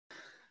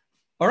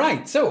All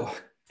right, so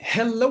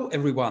hello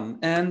everyone,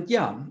 and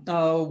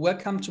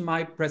welcome to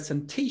my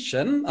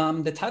presentation.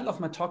 The title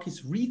of my talk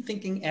is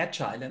Rethinking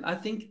Agile, and I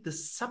think the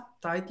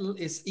subtitle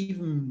is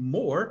even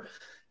more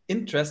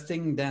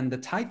interesting than the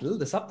title.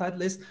 The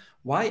subtitle is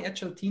Why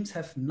Agile Teams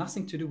Have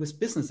Nothing to Do with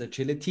Business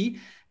Agility.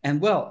 And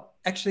well,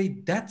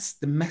 actually, that's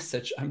the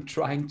message I'm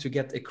trying to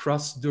get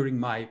across during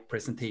my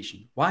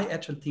presentation. Why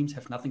Agile Teams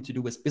have nothing to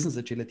do with business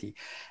agility.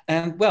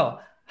 And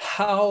well,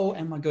 how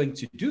am I going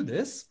to do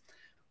this?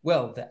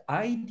 Well, the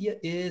idea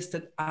is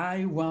that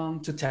I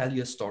want to tell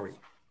you a story.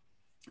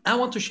 I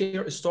want to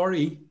share a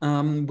story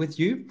with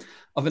you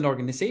of an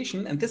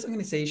organization, and this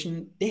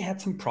organization, they had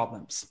some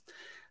problems.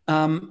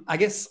 I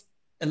guess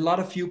a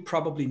lot of you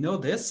probably know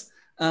this.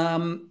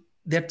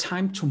 Their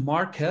time to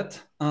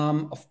market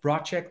of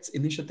projects,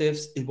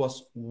 initiatives, it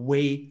was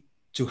way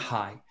too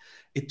high.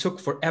 It took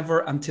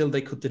forever until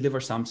they could deliver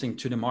something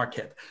to the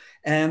market.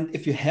 And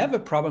if you have a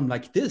problem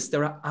like this,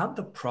 there are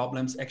other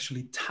problems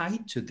actually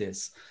tied to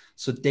this.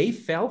 So they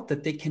felt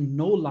that they can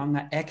no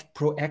longer act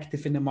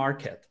proactive in the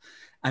market.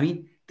 I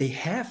mean, they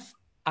have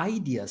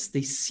ideas,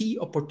 they see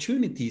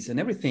opportunities and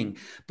everything,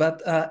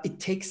 but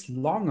it takes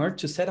longer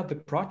to set up a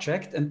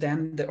project, and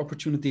then the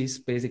opportunity is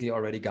basically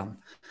already gone.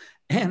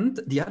 And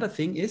the other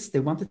thing is they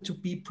wanted to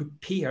be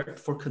prepared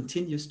for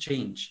continuous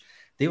change.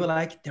 They were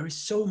like, there is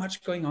so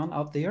much going on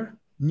out there.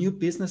 New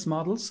business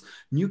models,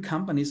 new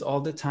companies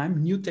all the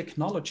time, new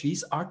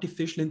technologies,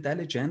 artificial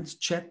intelligence,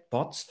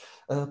 chatbots,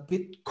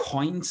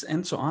 bitcoins,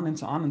 and so on and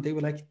so on. And they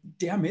were like,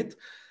 damn it,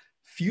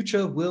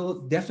 future will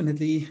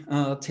definitely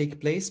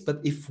take place. But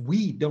if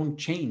we don't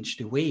change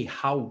the way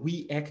how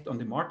we act on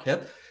the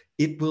market,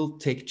 it will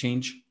take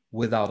change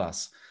without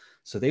us.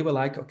 So they were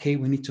like, okay,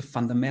 we need to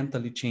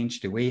fundamentally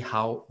change the way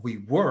how we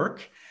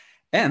work.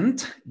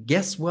 And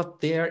guess what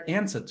their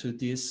answer to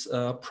this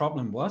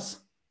problem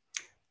was?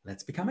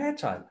 Let's become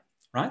agile,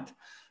 right?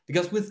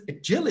 Because with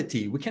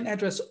agility, we can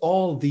address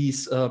all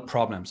these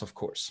problems, of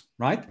course,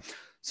 right?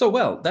 So,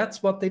 well,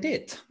 that's what they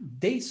did.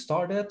 They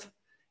started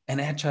an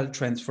agile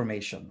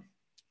transformation,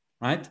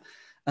 right?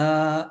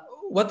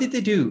 What did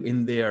they do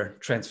in their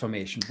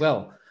transformation?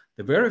 Well,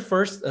 the very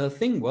first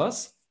thing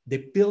was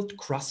they built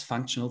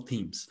cross-functional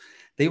teams.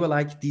 They were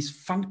like, these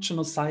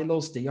functional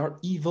silos, they are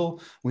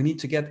evil. We need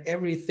to get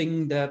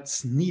everything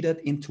that's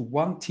needed into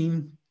one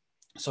team,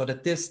 so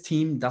that this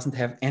team doesn't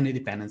have any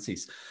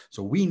dependencies.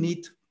 So we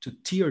need to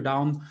tear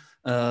down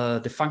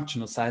the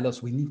functional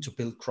silos. We need to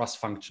build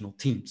cross-functional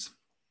teams.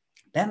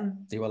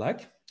 Then they were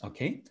like,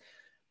 okay,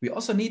 we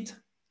also need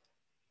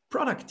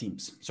product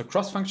teams. So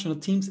cross-functional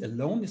teams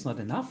alone is not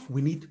enough.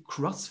 We need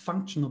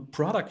cross-functional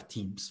product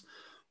teams.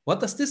 What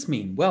does this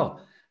mean?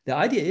 Well, the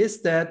idea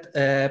is that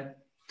a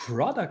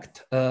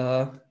product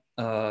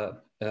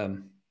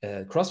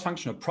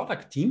cross-functional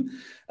product team,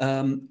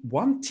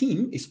 one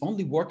team is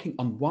only working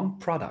on one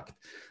product.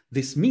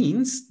 This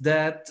means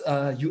that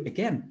you,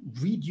 again,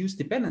 reduce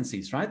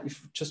dependencies, right?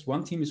 If just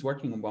one team is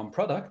working on one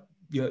product,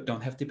 you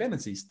don't have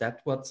dependencies.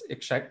 That's what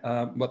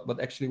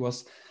actually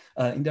was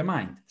in their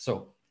mind.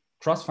 So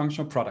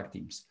cross-functional product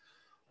teams.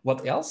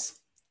 What else?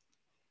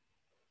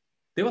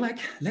 They were like,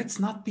 let's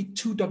not be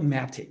too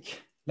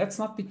dogmatic. Let's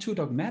not be too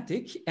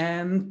dogmatic.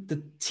 And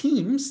the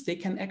teams, they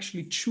can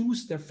actually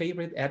choose their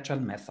favorite agile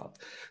method.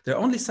 There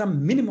are only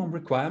some minimum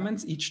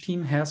requirements each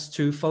team has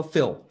to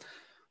fulfill.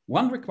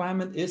 One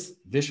requirement is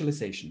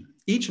visualization.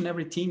 Each and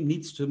every team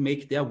needs to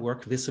make their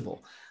work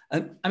visible.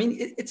 I mean,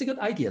 it's a good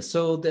idea.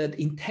 So the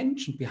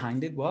intention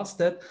behind it was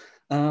that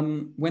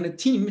when a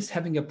team is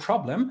having a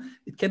problem,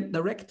 it can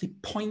directly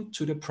point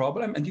to the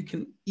problem, and you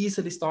can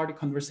easily start a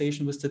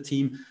conversation with the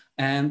team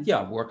and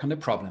work on the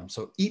problem.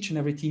 So each and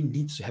every team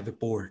needs to have a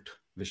board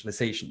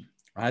visualization,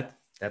 right?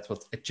 That's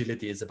what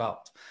agility is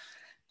about.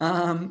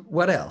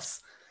 What else?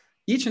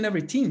 Each and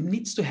every team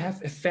needs to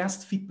have a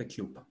fast feedback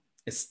loop,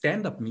 a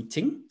stand-up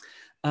meeting,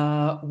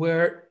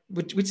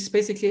 which is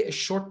basically a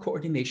short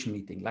coordination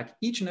meeting. Like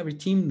each and every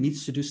team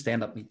needs to do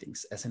stand-up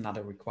meetings as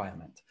another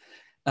requirement.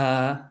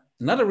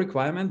 Another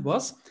requirement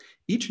was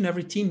each and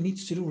every team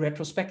needs to do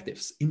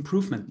retrospectives,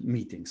 improvement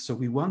meetings. So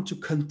we want to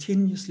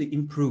continuously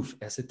improve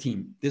as a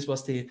team. This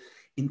was the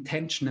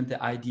intention and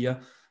the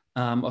idea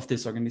of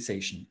this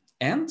organization.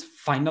 And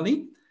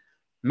finally,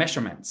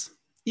 measurements.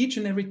 Each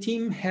and every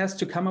team has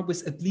to come up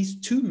with at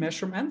least two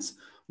measurements.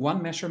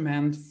 One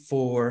measurement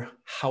for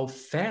how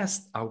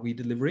fast are we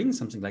delivering,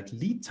 something like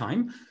lead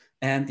time.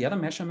 And the other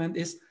measurement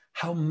is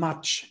how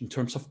much in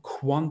terms of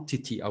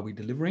quantity are we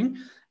delivering?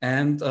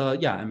 And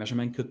a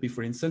measurement could be,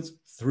 for instance,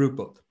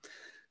 throughput.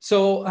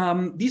 So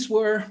this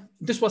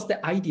was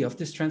the idea of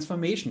this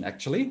transformation,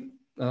 actually,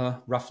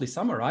 roughly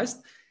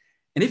summarized.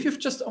 And if you've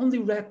just only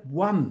read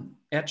one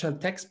Agile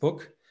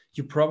textbook,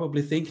 you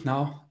probably think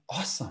now,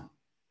 awesome.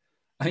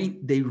 I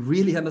mean, they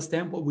really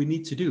understand what we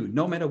need to do.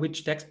 No matter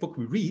which textbook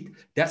we read,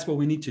 that's what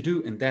we need to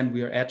do, and then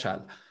we are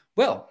Agile.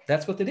 Well,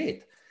 that's what they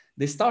did.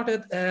 They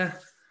started a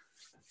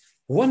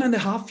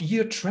 1.5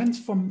 year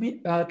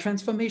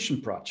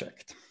transformation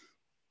project.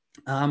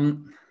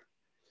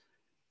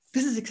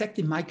 This is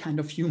exactly my kind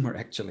of humor,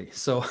 actually.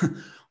 So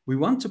We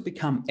want to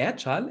become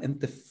agile, and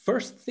the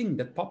first thing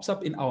that pops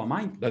up in our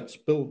mind, let's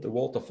build a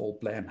waterfall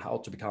plan, how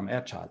to become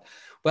agile.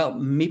 Well,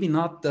 maybe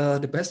not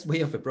the best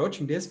way of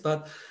approaching this,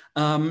 but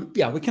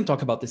yeah, we can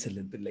talk about this a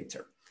little bit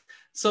later.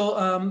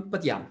 So,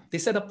 but yeah, they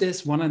set up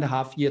this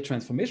 1.5-year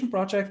transformation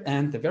project,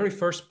 and the very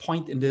first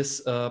point in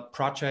this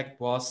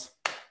project was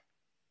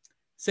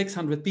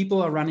 600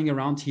 people are running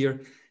around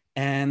here,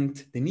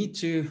 and they need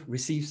to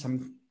receive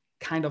some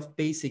kind of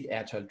basic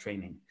agile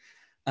training.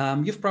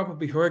 You've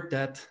probably heard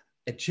that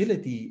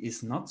agility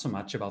is not so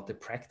much about the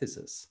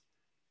practices.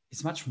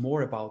 It's much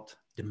more about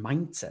the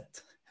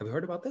mindset. Have you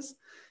heard about this?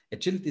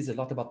 Agility is a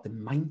lot about the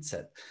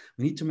mindset.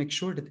 We need to make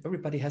sure that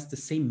everybody has the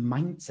same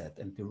mindset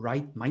and the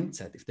right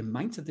mindset. If the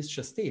mindset is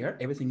just there,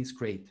 everything is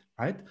great,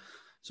 right?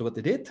 So what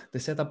they did, they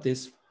set up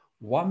this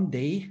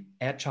 1-day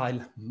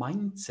agile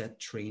mindset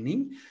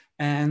training.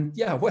 And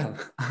yeah, well,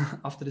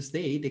 after this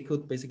day, they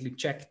could basically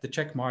check the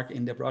check mark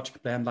in their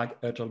project plan, like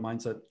agile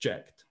mindset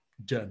checked,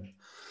 done.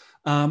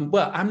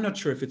 Well, I'm not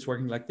sure if it's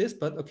working like this,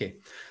 but okay.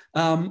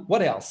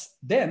 What else?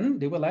 Then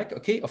they were like,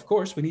 okay, of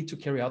course, we need to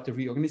carry out the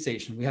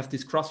reorganization. We have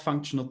these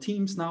cross-functional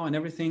teams now and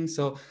everything.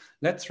 So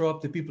let's throw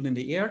up the people in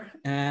the air,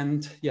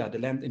 and yeah, they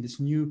land in this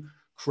new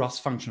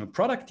cross-functional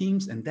product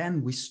teams. And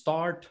then we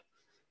start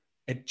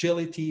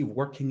agility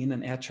working in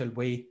an agile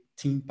way,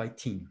 team by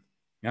team.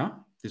 Yeah,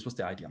 this was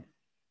the idea.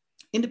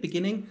 In the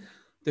beginning,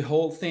 the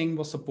whole thing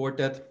was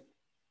supported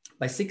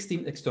by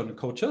 16 external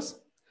coaches,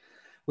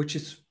 which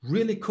is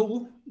really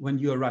cool when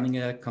you are running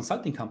a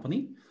consulting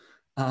company,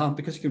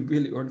 because you can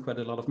really earn quite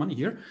a lot of money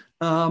here.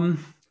 Not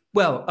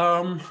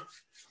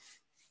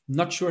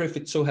sure if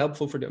it's so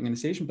helpful for the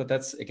organization, but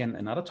that's, again,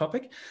 another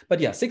topic. But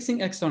yeah, 16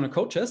 external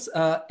coaches.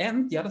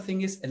 And the other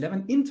thing is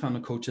 11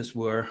 internal coaches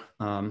were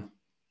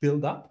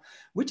built up,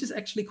 which is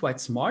actually quite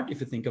smart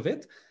if you think of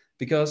it.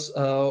 Because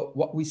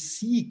what we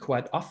see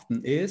quite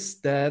often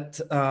is that,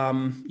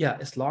 yeah,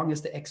 as long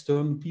as the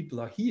external people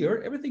are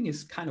here, everything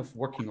is kind of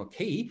working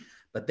okay.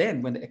 But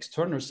then when the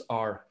externals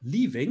are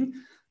leaving,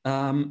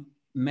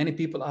 many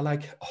people are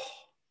like, oh,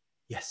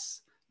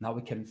 yes, now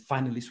we can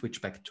finally switch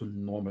back to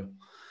normal.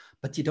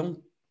 But you don't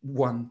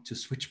want to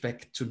switch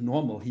back to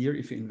normal here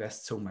if you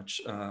invest so much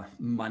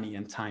money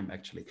and time,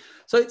 actually.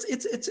 So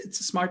it's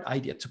a smart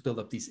idea to build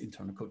up these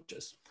internal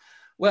coaches.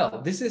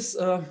 Well, this is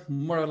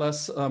more or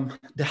less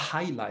the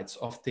highlights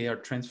of their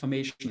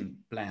transformation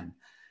plan.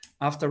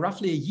 After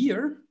roughly a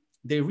year,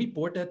 they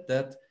reported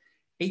that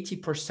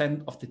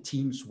 80% of the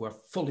teams were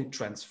fully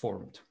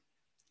transformed.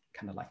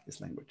 Kind of like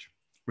this language.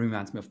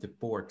 Reminds me of the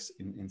Borgs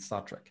in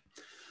Star Trek.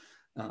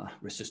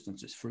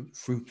 Resistance is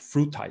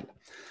futile.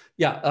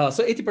 Yeah,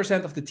 so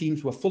 80% of the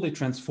teams were fully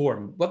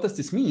transformed. What does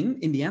this mean?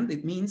 In the end,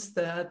 it means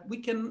that we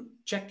can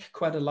check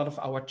quite a lot of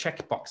our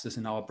check boxes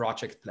in our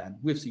project plan.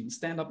 We've seen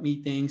stand-up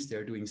meetings.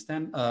 They're doing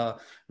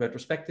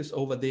retrospectives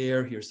over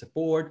there. Here's a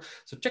board.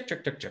 So check,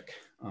 check, check, check.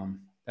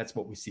 That's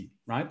what we see,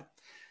 right?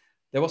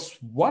 There was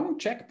one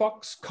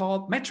checkbox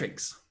called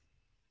metrics.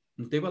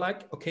 And they were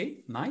like,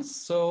 okay, nice.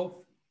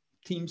 So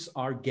teams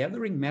are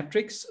gathering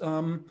metrics.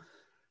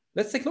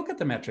 Let's take a look at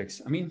the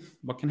metrics. I mean,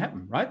 what can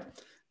happen, right?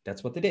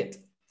 That's what they did.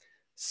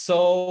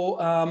 So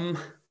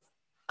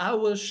I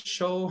will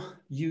show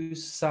you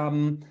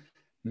some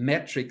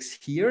metrics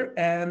here.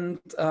 And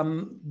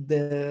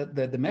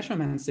the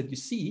measurements that you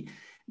see,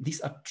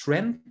 these are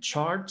trend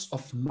charts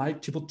of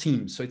multiple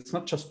teams. So it's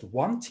not just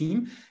one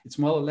team, it's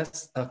more or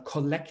less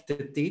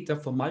collected data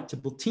for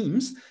multiple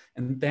teams.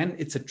 And then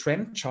it's a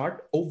trend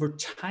chart over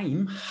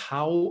time,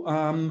 how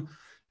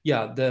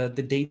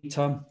the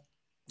data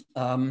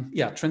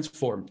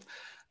transformed.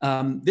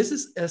 This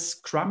is a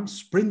Scrum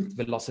sprint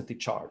velocity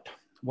chart.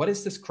 What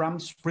is the Scrum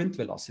sprint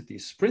velocity?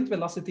 Sprint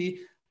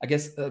velocity, I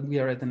guess we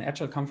are at an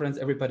Agile conference,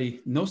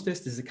 everybody knows this.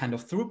 This is a kind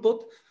of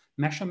throughput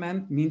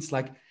measurement, means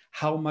like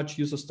how much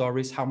user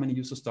stories, how many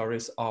user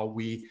stories are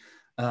we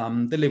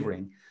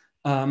delivering.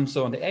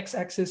 So on the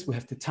x-axis, we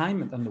have the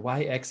time, and on the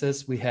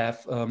y-axis, we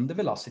have the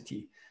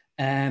velocity.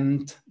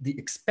 And the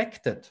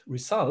expected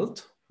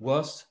result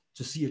was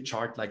to see a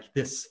chart like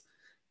this.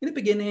 In the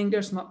beginning,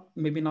 there's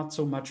maybe not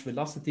so much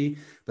velocity,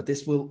 but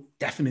this will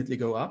definitely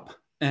go up.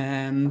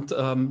 And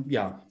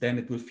then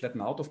it will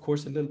flatten out, of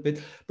course, a little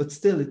bit, but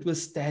still it will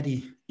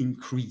steady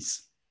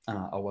increase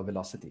our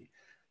velocity.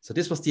 So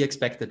this was the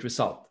expected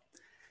result.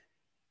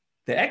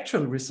 The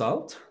actual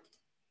result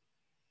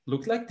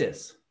looked like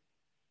this.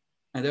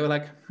 And they were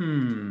like,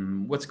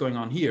 what's going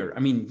on here? I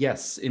mean,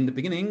 yes, in the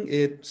beginning,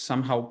 it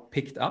somehow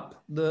picked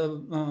up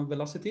the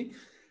velocity,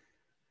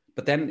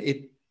 but then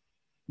it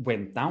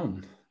went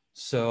down.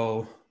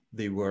 So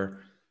they were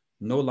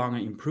no longer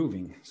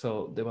improving.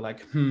 So they were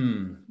like,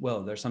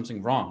 well, there's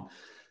something wrong.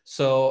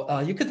 So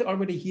you could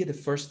already hear the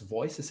first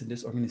voices in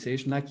this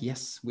organization like,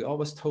 yes, we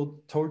always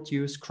told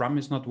you Scrum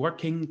is not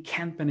working.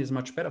 Kanban is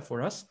much better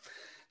for us.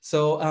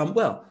 So,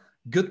 well,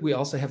 good. We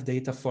also have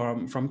data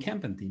from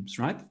Kanban teams,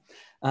 right?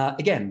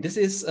 Again, this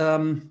is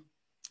the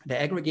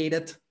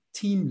aggregated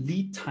team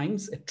lead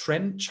times, a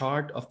trend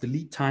chart of the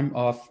lead time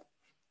of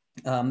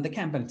the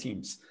Kanban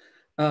teams.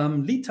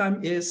 Lead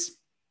time is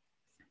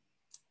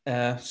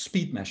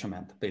speed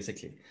measurement,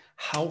 basically.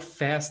 How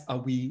fast are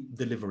we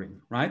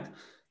delivering, right?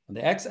 On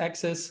the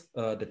x-axis,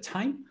 the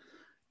time,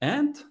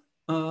 and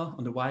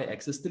on the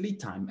y-axis, the lead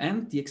time.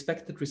 And the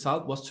expected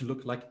result was to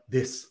look like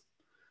this.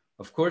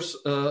 Of course,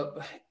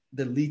 the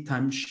lead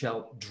time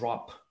shall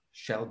drop,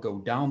 shall go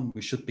down.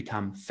 We should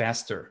become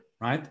faster,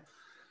 right?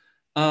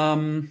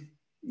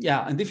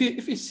 Yeah, and if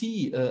you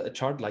see a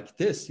chart like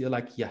this, you're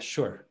like, yeah,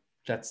 sure,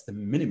 that's the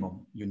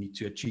minimum you need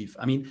to achieve.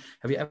 I mean,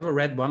 have you ever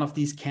read one of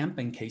these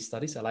campaign case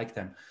studies? I like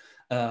them.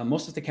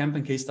 Most of the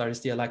campaign case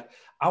studies, they're like,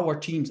 our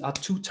teams are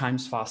 2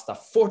 times faster,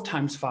 4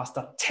 times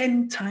faster,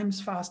 10 times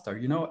faster.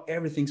 You know,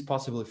 everything's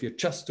possible if you're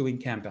just doing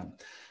campaign.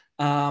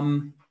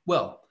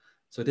 Well,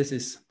 so this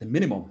is the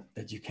minimum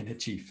that you can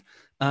achieve.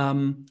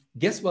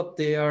 Guess what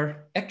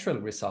their actual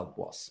result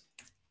was?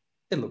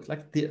 It looked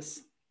like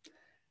this.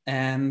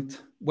 And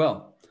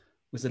well,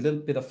 with a little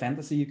bit of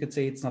fantasy, you could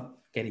say it's not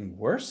getting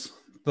worse,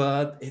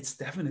 but it's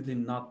definitely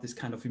not this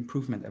kind of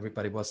improvement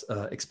everybody was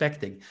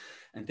expecting.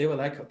 And they were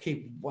like,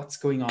 okay, what's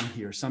going on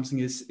here? Something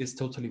is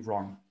totally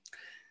wrong.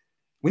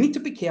 We need to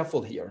be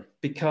careful here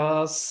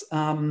because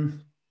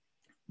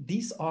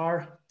these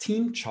are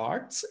team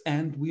charts,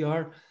 and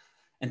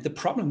the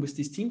problem with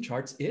these team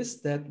charts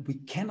is that we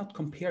cannot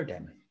compare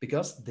them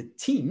because the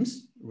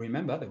teams,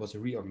 remember, there was a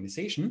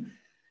reorganization,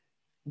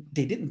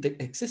 they didn't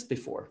exist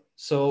before.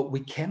 So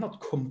we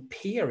cannot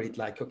compare it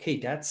like, okay,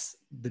 that's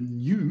the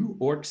new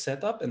org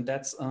setup and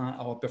that's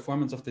our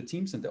performance of the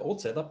teams in the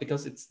old setup,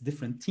 because it's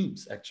different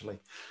teams actually.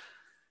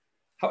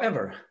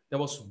 However, there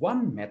was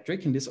one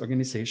metric in this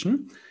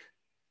organization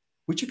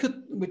which you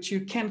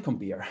can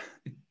compare.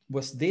 It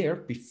was there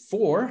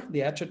before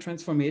the Agile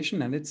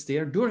transformation, and it's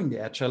there during the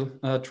Agile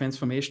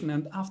transformation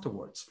and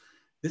afterwards.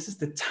 This is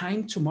the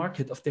time to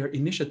market of their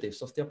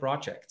initiatives, of their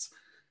projects.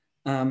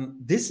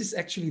 This is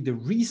actually the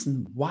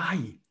reason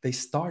why they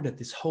started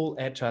this whole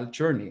Agile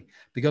journey,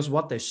 because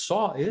what they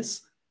saw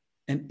is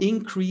an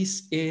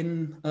increase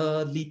in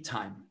lead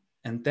time.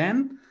 And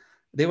then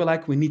they were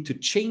like, we need to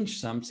change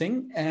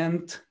something.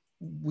 And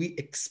we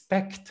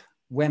expect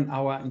when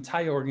our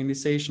entire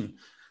organization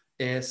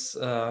is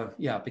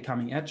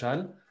becoming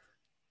Agile,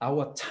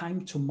 our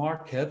time to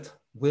market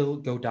will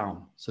go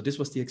down. So this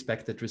was the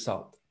expected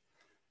result.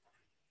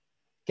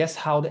 Guess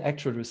how the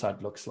actual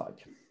result looks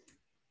like?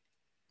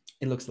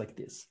 It looks like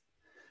this.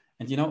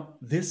 And you know,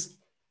 this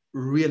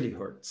really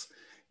hurts.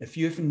 If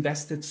you've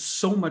invested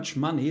so much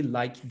money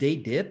like they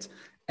did,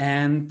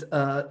 and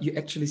you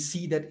actually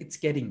see that it's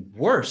getting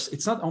worse.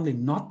 It's not only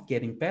not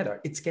getting better,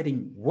 it's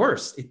getting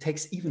worse. It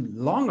takes even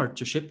longer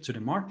to ship to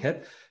the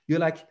market. You're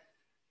like,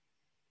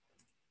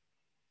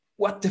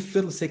 what the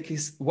fiddlestick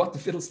is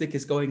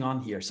going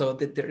on here? So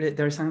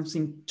there's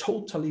something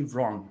totally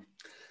wrong.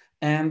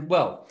 And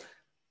well,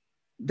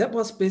 that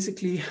was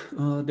basically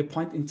the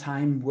point in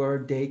time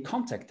where they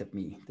contacted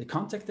me. They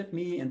contacted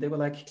me and they were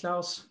like,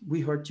 Klaus,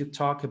 we heard you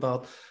talk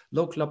about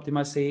local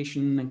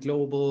optimization and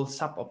global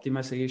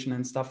sub-optimization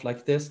and stuff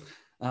like this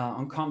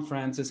on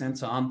conferences and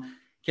so on.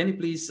 Can you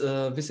please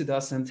visit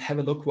us and have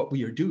a look what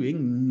we are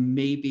doing?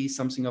 Maybe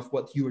something of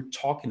what you are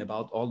talking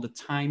about all the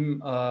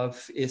time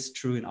is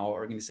true in our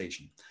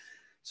organization.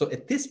 So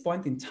at this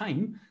point in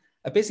time,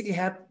 I basically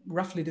had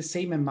roughly the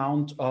same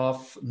amount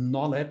of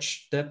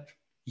knowledge that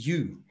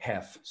you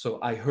have. So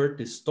I heard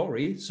this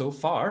story so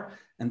far,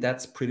 and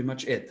that's pretty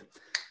much it.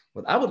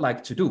 What I would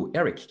like to do,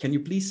 Eric, can you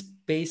please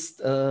paste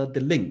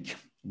the link?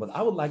 What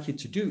I would like you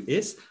to do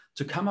is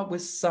to come up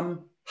with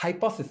some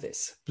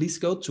hypothesis. Please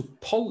go to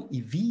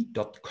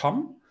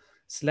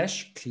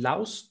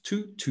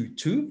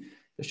polev.com/Klaus222.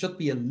 There should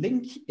be a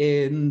link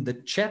in the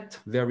chat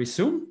very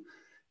soon.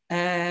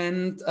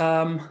 And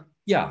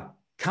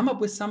come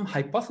up with some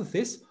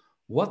hypothesis.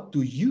 What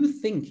do you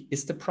think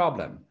is the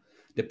problem?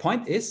 The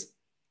point is,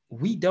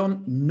 we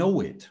don't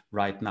know it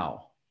right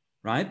now,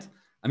 right?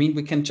 I mean,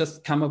 we can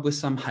just come up with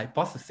some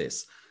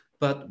hypothesis,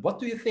 but what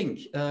do you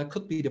think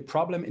could be the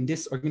problem in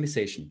this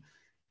organization?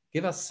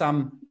 Give us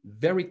some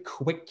very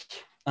quick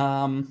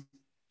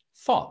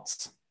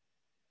thoughts.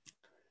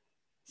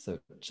 So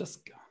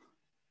just go.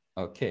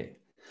 Okay.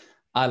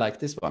 I like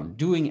this one.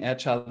 Doing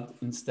Agile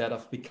instead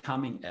of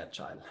becoming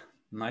Agile.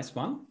 Nice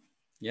one.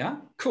 Yeah,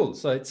 cool.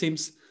 So it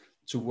seems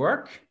to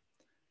work.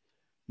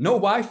 No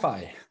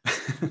Wi-Fi.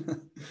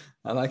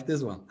 I like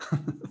this one.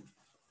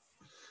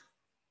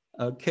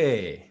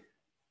 Okay.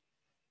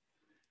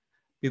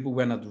 People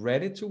were not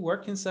ready to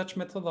work in such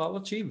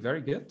methodology. Very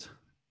good.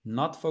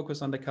 Not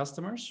focus on the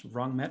customers.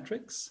 Wrong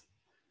metrics.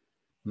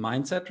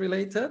 Mindset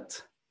related.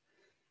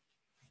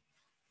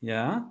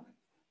 Yeah.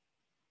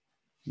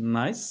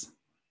 Nice.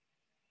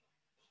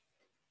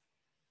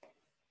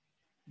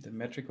 The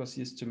metric was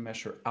used to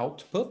measure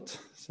output.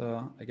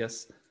 So I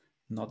guess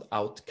not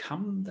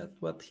outcome, that's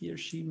what he or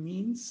she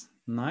means.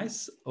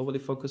 Nice. Overly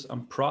focus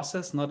on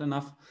process, not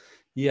enough.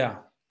 Yeah,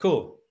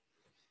 cool.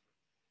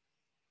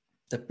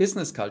 The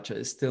business culture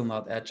is still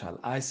not Agile.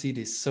 I see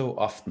this so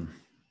often.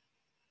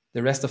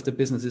 The rest of the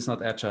business is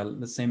not Agile.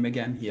 The same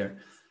again here.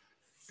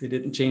 They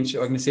didn't change the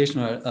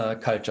organizational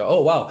culture.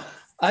 Oh, wow.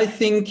 I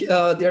think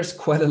there's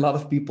quite a lot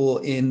of people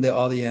in the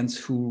audience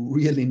who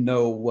really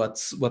know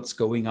what's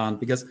going on,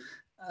 because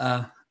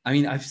I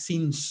mean, I've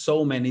seen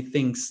so many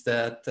things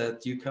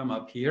that you come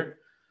up here.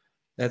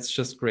 That's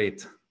just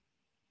great.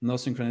 No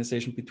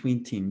synchronization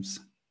between teams.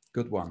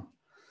 Good one.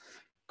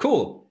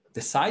 Cool.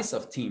 The size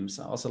of teams.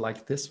 I also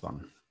like this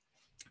one.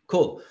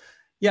 Cool.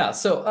 Yeah.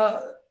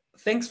 So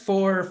thanks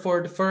for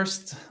the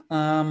first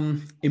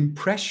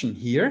impression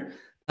here.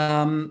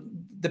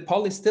 The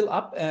poll is still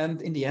up,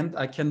 and in the end,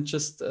 I can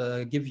just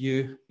give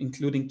you,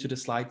 including to the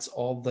slides,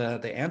 all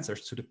the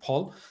answers to the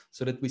poll,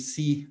 so that we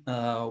see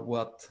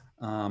what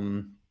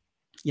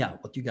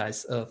you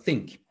guys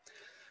think.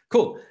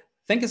 Cool.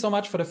 Thank you so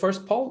much for the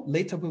first poll.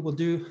 Later we will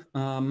do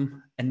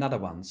another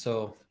one.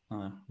 So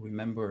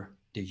remember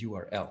the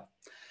URL.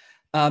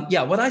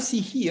 What I see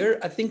here,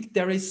 I think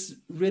there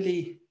is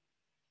really,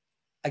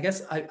 I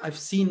guess I've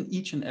seen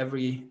each and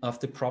every of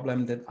the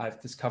problem that I've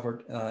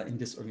discovered in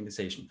this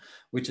organization,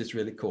 which is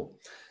really cool.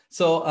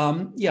 So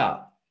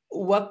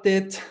what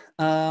did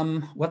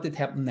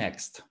happen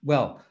next?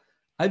 Well,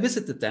 I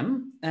visited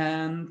them,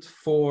 and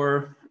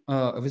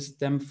I visited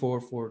them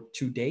for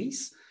 2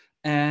 days,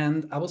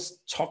 and I was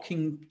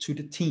talking to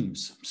the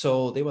teams.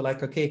 So they were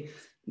like, okay,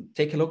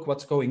 take a look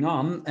what's going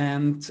on,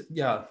 and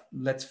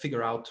let's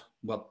figure out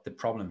what the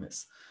problem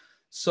is.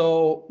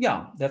 So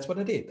that's what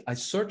I did. I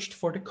searched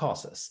for the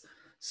causes.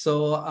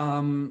 So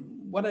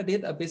what I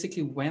did, I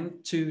basically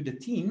went to the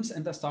teams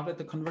and I started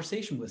the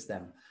conversation with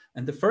them.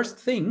 And the first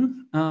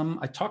thing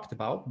I talked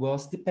about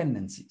was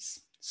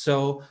dependencies.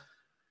 So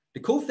the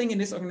cool thing in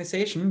this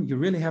organization, you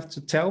really have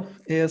to tell,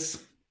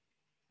 is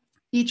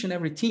each and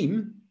every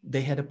team,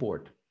 they had a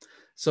board.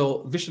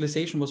 So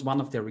visualization was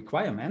one of their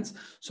requirements.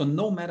 So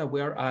no matter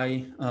where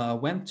I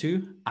went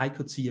to, I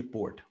could see a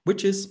board,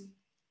 which is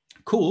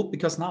cool,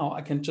 because now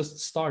I can just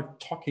start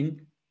talking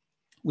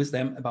with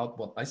them about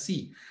what I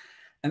see.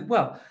 And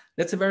well,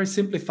 that's a very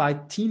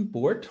simplified team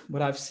board,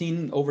 what I've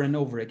seen over and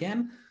over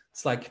again.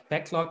 It's like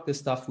backlog, the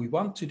stuff we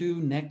want to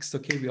do. Next,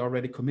 okay, we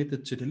already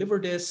committed to deliver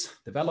this,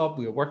 develop,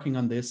 we are working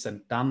on this,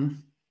 and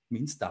done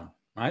means done,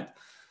 right?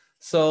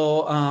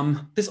 So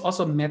this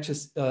also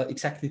matches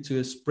exactly to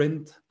a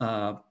sprint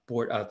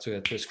board,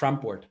 to a Scrum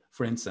board,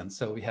 for instance.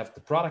 So we have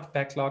the product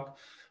backlog,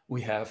 we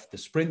have the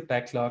sprint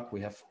backlog,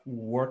 we have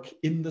work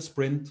in the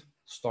sprint,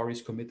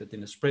 stories committed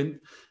in a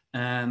sprint,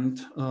 and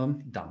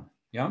done.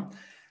 Yeah.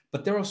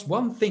 But there was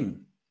one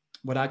thing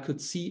what I could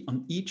see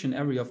on each and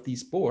every of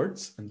these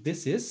boards, and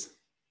this is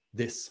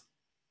this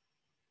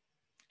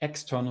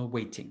external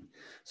waiting.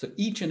 So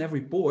each and every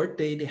board,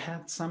 they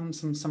had some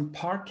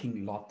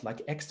parking lot,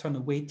 like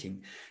external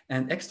waiting.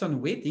 And external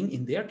waiting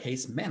in their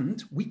case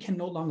meant we can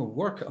no longer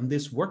work on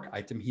this work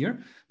item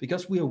here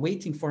because we are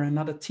waiting for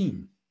another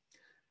team.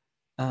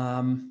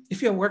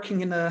 If you're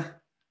working in a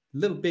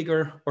little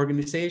bigger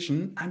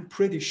organization, I'm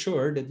pretty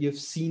sure that you've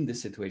seen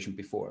this situation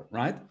before,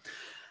 right?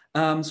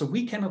 So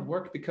we cannot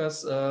work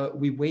because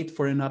we wait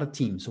for another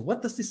team. So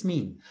what does this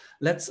mean?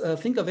 Let's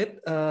think of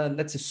it.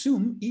 Let's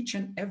assume each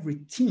and every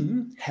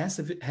team has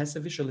a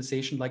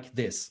visualization like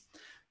this.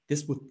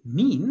 This would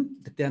mean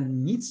that there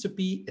needs to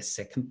be a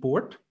second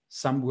board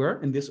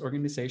somewhere in this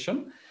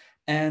organization.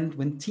 And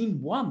when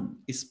team one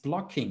is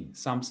blocking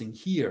something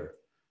here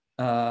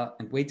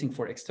and waiting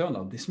for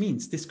external, this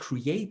means this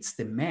creates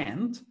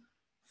demand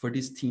for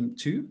this team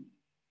two,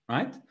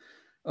 right?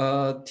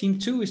 Team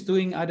two is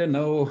doing, I don't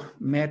know,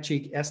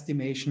 magic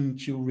estimation,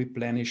 queue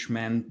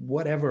replenishment,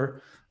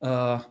 whatever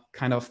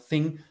kind of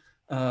thing.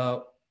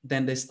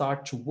 Then they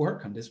start to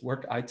work on this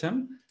work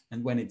item.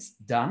 And when it's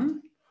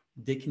done,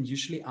 they can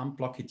usually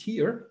unblock it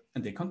here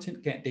and they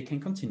can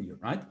continue,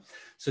 right?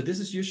 So this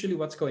is usually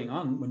what's going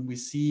on when we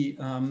see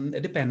a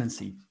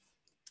dependency.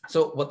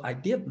 So what I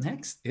did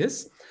next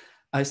is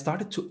I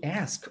started to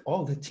ask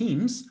all the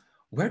teams,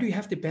 where do you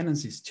have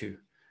dependencies to?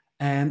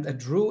 And I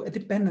drew a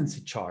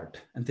dependency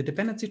chart, and the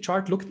dependency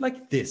chart looked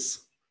like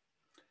this.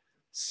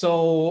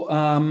 So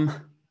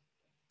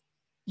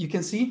you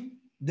can see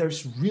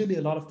there's really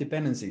a lot of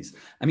dependencies.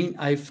 I mean,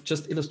 I've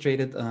just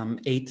illustrated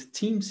 8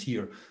 teams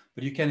here,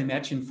 but you can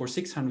imagine for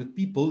 600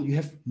 people, you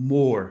have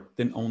more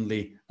than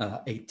only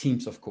 8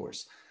 teams, of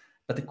course.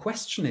 But the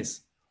question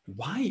is,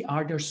 why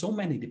are there so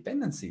many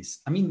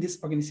dependencies? I mean,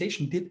 this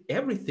organization did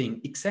everything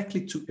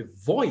exactly to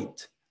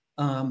avoid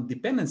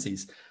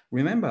dependencies.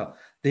 Remember,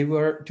 they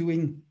were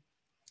doing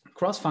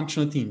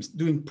cross-functional teams,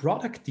 doing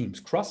product teams,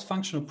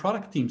 cross-functional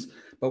product teams,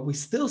 but we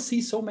still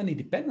see so many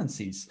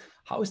dependencies.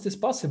 How is this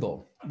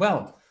possible?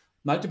 Well,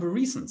 multiple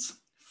reasons.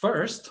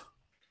 First,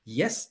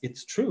 yes,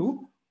 it's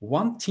true,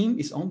 one team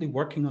is only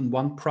working on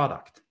one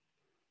product.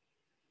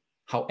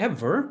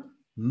 However,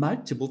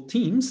 multiple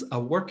teams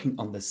are working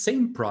on the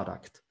same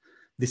product.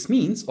 This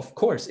means, of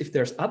course, if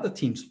there's other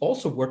teams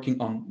also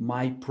working on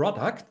my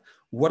product,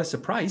 what a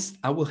surprise,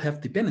 I will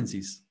have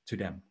dependencies to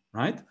them,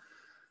 right?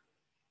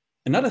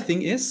 Another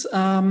thing is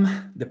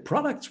the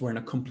products were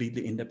not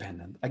completely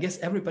independent. I guess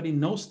everybody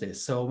knows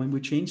this. So when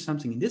we change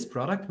something in this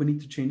product, we need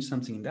to change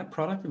something in that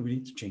product, and we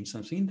need to change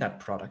something in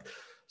that product.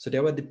 So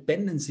there were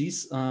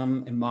dependencies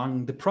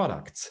among the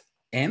products.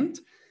 And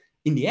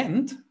in the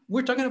end,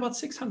 we're talking about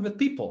 600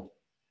 people.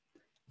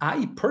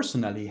 I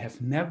personally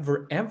have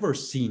never ever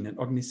seen an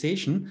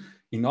organization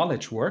in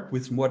knowledge work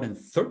with more than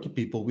 30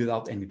 people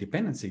without any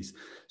dependencies.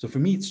 So for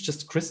me, it's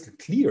just crystal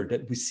clear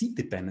that we see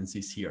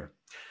dependencies here.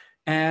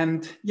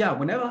 And yeah,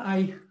 whenever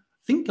I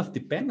think of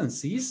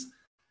dependencies,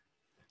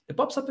 it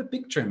pops up a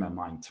picture in my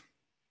mind,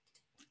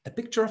 a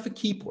picture of a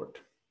keyboard.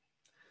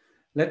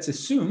 Let's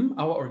assume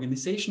our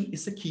organization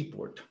is a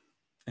keyboard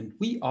and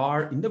we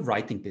are in the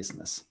writing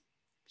business.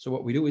 So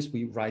what we do is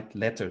we write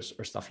letters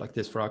or stuff like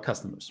this for our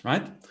customers,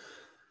 right?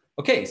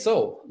 Okay,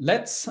 so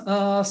let's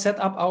set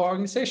up our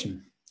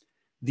organization.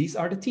 These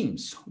are the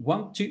teams,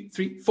 1, 2,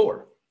 3,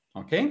 4,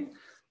 okay?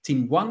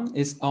 Team 1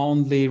 is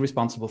only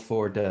responsible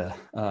for the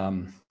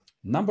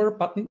number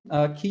button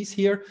keys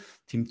here.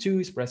 Team 2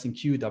 is pressing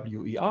Q,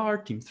 W, E, R.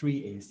 Team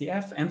 3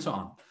 ASDF, and so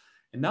on.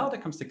 And now there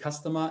comes the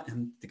customer,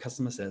 and the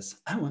customer says,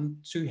 I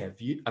want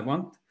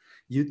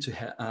you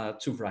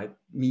to write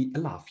me a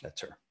love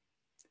letter.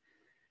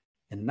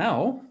 And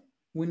now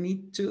we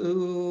need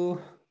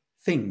to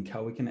think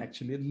how we can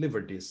actually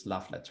deliver this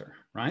love letter,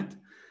 right?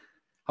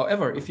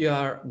 However, if you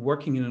are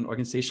working in an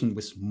organization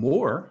with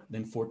more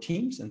than 4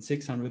 teams, and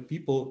 600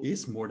 people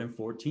is more than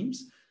 4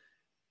 teams,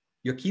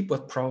 your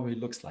keyboard probably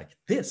looks like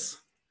this.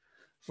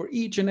 For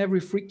each and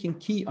every freaking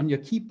key on your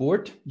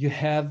keyboard, you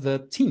have a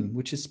team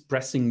which is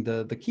pressing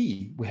the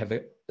key. We have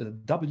a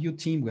W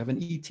team, we have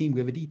an E team, we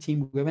have a D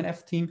team, we have an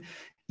F team.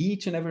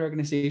 Each and every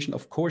organization,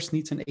 of course,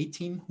 needs an A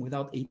team.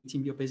 Without A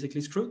team, you're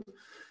basically screwed.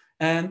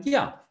 And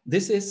yeah,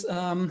 this is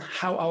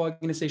how our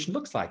organization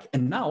looks like.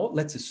 And now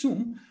let's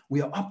assume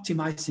we are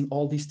optimizing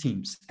all these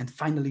teams. And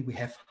finally, we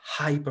have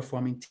high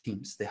performing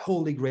teams, the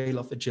holy grail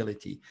of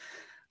agility.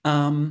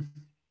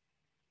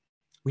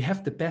 We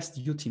have the best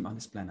U team on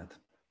this planet.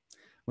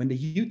 When the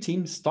U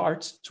team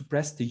starts to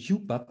press the U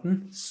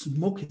button,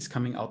 smoke is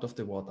coming out of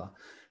the water.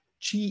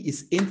 G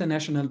is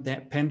international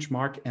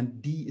benchmark,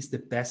 and D is the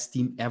best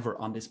team ever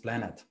on this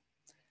planet.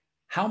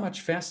 How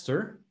much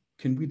faster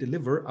can we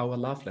deliver our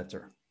love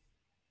letter?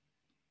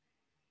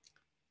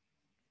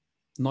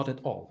 Not at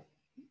all,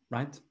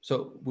 right?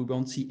 So we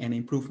won't see any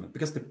improvement,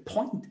 because the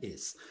point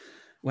is,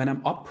 when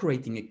I'm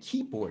operating a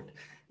keyboard,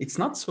 it's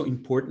not so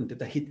important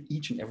that I hit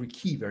each and every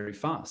key very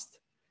fast.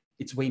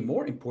 It's way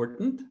more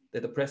important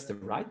that I press the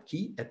right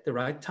key at the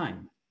right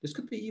time. This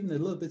could be even a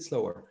little bit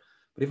slower.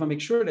 But if I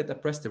make sure that I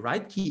press the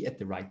right key at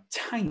the right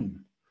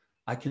time,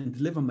 I can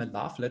deliver my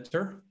love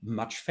letter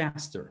much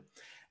faster.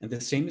 And the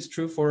same is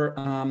true for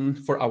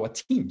our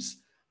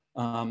teams.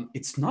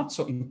 It's not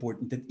so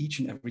important that each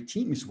and every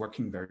team is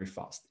working very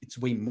fast. It's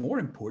way more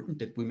important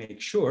that we make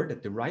sure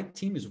that the right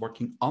team is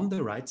working on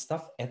the right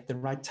stuff at the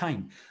right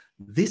time.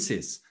 This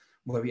is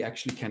where we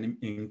actually can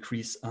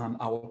increase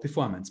our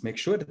performance. Make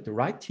sure that the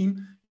right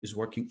team is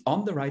working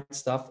on the right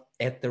stuff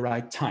at the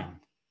right time,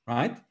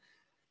 right?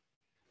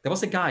 There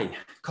was a guy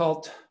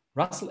called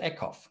Russell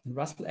Eckhoff. And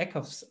Russell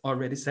Eckhoff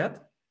already said,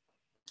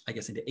 I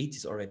guess in the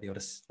 80s already, or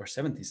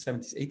 70s,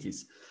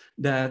 80s,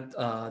 that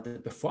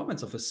the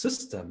performance of a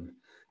system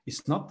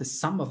is not the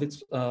sum of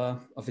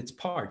its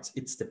parts.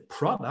 It's the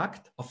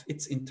product of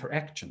its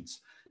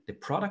interactions, the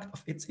product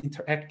of its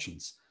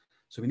interactions.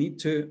 So we need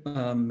to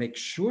make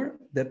sure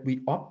that we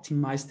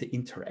optimize the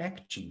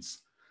interactions.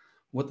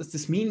 What does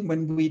this mean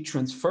when we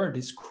transfer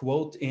this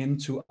quote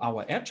into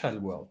our agile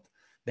world?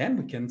 Then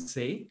we can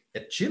say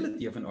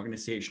agility of an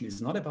organization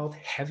is not about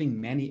having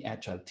many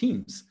agile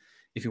teams.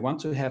 If you want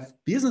to have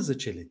business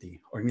agility,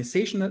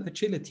 organizational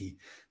agility,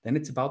 then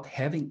it's about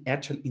having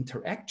agile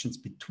interactions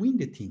between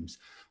the teams.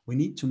 We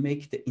need to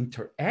make the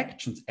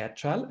interactions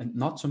agile and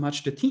not so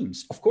much the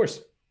teams. Of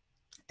course,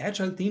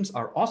 agile teams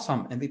are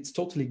awesome, and it's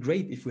totally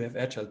great if we have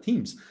agile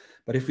teams.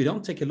 But if we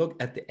don't take a look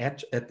at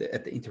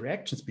the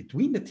interactions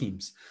between the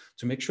teams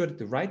to make sure that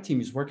the right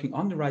team is working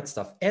on the right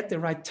stuff at the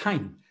right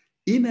time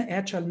in an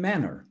agile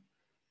manner,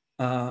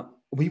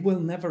 we will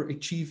never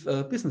achieve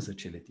business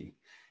agility.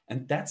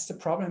 And that's the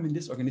problem in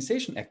this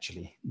organization,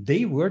 actually.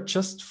 They were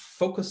just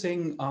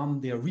focusing on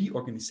their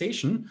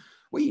reorganization.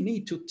 We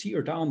need to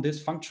tear down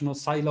these functional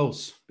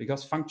silos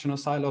because functional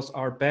silos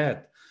are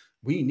bad.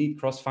 We need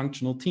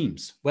cross-functional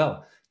teams.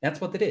 Well,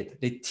 that's what they did.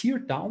 They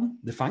teared down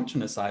the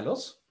functional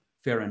silos,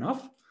 fair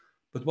enough.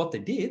 But what they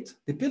did,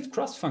 they built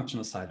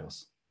cross-functional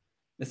silos.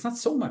 It's not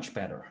so much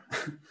better.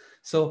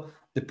 So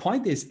the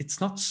point is, it's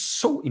not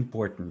so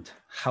important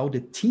how the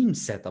team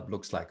setup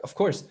looks like. Of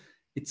course,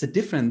 it's a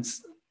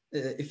difference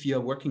if you're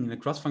working in a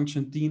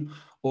cross-functional team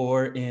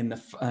or in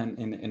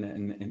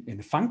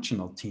a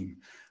functional team.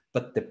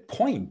 But the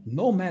point,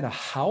 no matter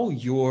how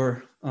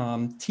your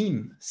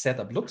team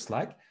setup looks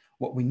like,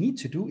 what we need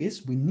to do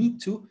is we need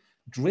to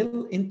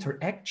drill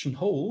interaction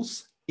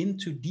holes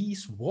into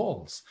these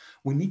walls.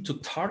 We need to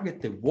target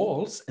the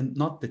walls and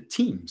not the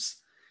teams.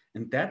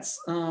 And that's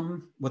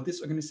what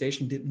this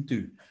organization didn't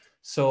do.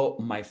 So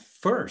my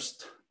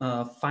first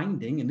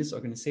finding in this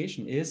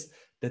organization is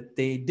that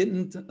they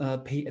didn't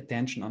pay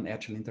attention on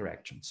agile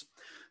interactions.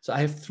 So I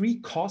have 3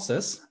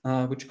 causes,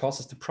 which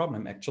causes the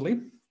problem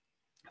actually.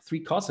 3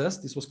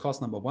 causes. This was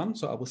cause number 1.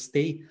 So I will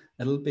stay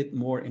a little bit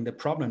more in the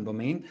problem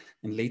domain,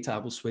 and later I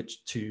will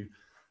switch to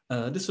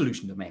the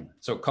solution domain.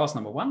 So cause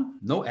number 1,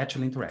 no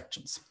agile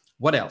interactions.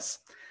 What else?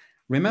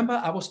 Remember,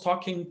 I was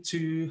talking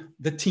to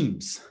the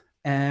teams.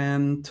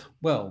 And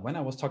well, when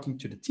I was talking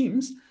to the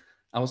teams,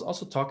 I was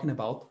also talking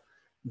about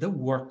the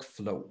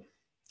workflow.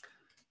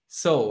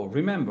 So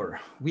remember,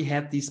 we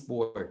had these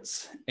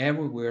boards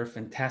everywhere,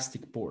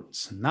 fantastic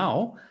boards.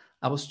 Now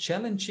I was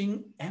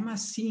challenging, am I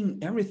seeing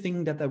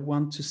everything that I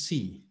want to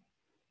see?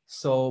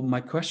 So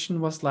my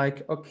question was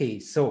like, okay,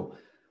 so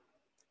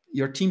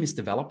your team is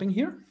developing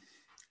here,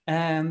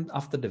 and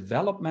after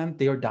development,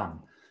 they are done.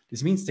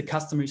 This means the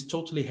customer is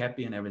totally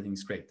happy and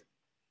everything's great.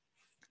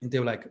 And they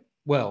were like,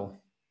 well,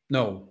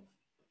 no.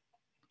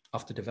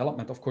 After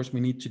development, of course, we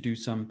need to do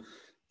some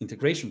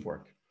integration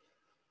work.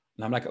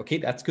 And I'm like, okay,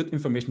 that's good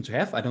information to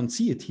have. I don't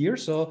see it here.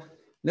 So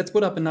let's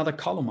put up another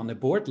column on the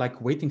board,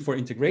 like waiting for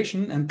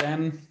integration. And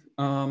then,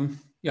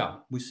 yeah,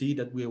 we see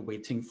that we're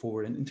waiting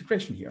for an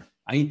integration here.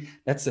 I mean,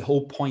 that's the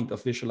whole point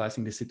of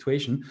visualizing the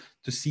situation,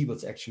 to see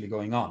what's actually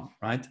going on,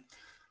 right?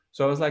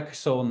 So I was like,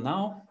 so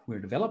now we're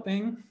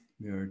developing,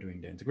 we're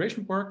doing the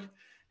integration work.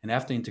 And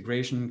after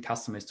integration,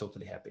 customer is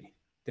totally happy.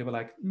 They were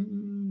like,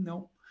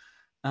 no.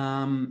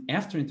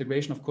 After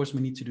integration, of course,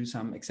 we need to do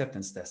some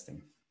acceptance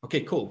testing.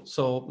 Okay, cool.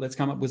 So let's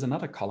come up with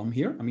another column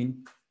here. I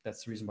mean,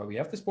 that's the reason why we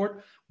have this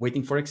board,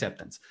 waiting for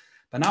acceptance.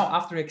 But now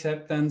after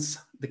acceptance,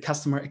 the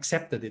customer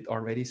accepted it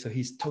already. So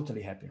he's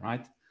totally happy,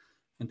 right?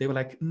 And they were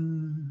like,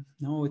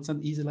 no, it's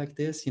not easy like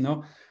this. You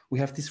know, we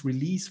have these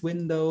release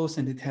windows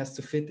and it has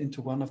to fit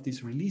into one of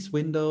these release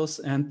windows.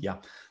 And yeah,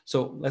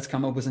 so let's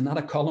come up with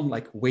another column,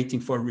 like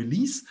waiting for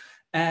release.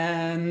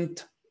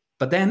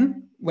 But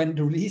then when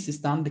the release is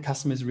done, the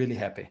customer is really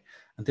happy.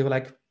 And they were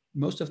like,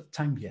 most of the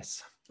time,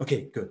 yes.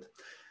 Okay, good.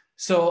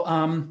 So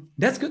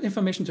that's good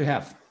information to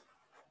have.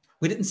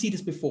 We didn't see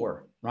this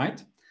before,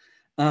 right?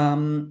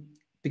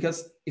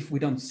 Because if we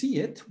don't see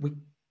it,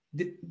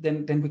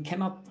 then we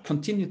cannot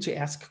continue to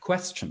ask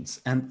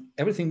questions. And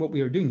everything what we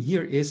are doing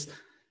here is,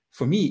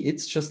 for me,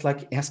 it's just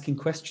like asking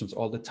questions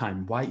all the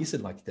time. Why is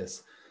it like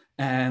this?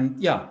 And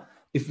yeah,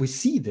 if we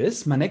see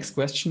this, my next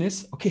question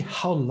is, okay,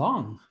 how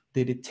long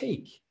did it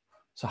take?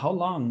 So how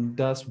long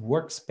does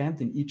work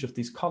spent in each of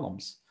these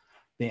columns?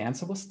 The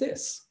answer was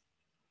this.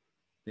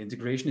 The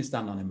integration is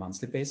done on a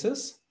monthly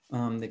basis,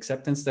 the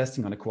acceptance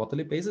testing on a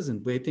quarterly basis,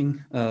 and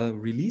waiting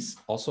release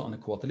also on a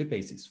quarterly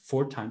basis,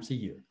 4 times a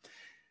year.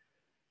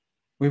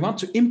 We want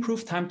to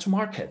improve time to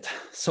market.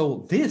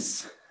 So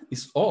this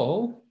is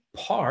all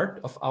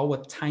part of our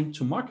time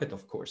to market,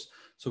 of course.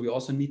 So we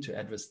also need to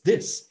address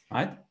this,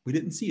 right? We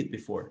didn't see it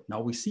before.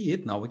 Now we see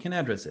it, now we can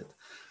address it.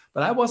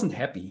 But I wasn't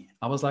happy.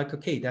 I was like,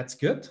 okay, that's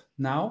good.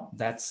 Now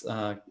that's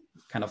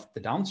kind of the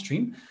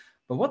downstream.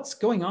 But what's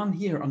going on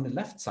here on the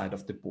left side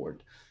of the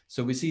board?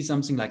 So we see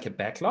something like a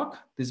backlog.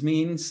 This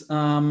means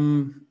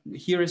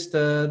here is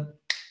the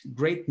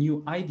great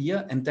new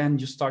idea, and then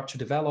you start to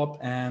develop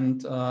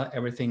and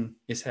everything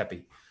is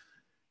happy.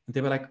 And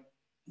they were like,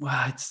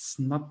 well, it's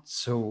not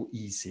so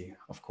easy,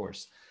 of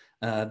course.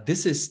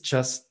 This is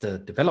just the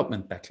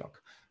development backlog.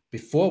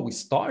 Before we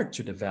start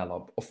to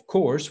develop, of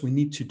course, we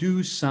need to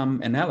do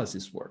some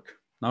analysis work.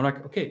 Now,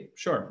 like, okay,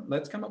 sure,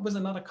 let's come up with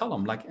another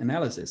column like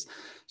analysis.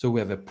 So we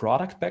have a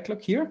product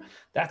backlog here.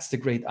 That's the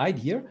great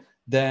idea.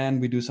 Then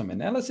we do some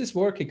analysis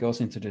work. It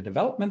goes into the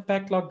development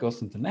backlog,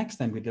 goes into next,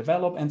 then we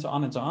develop, and so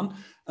on and so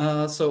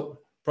on. So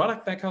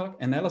product backlog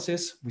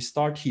analysis, we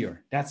start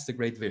here. That's the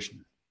great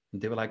vision.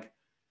 And they were like,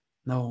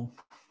 no,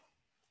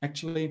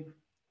 actually,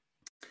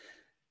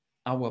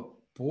 our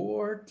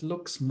board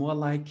looks more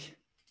like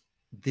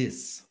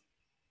this.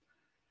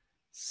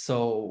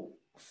 So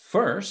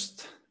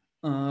first,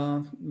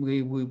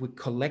 we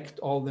collect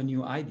all the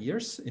new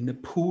ideas in a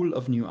pool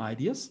of new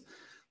ideas.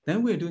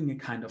 Then we're doing a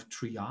kind of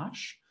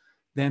triage.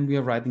 Then we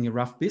are writing a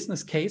rough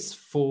business case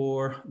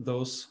for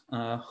those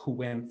who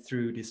went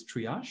through this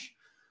triage.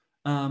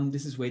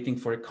 This is waiting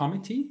for a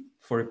committee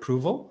for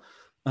approval.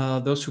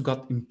 Those who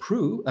got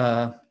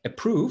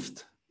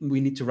approved,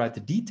 we need to write the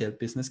detailed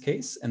business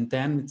case. And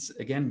then it's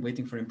again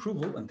waiting for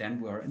approval. And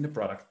then we are in the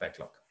product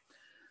backlog.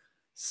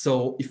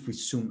 So if we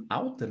zoom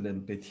out a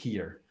little bit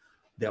here,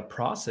 their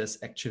process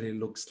actually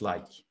looks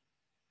like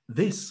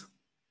this.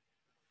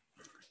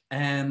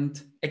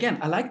 And again,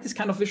 I like this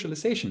kind of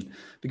visualization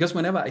because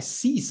whenever I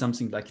see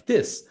something like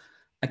this,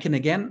 I can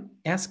again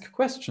ask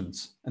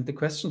questions. And the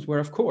questions were,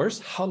 of course,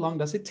 how long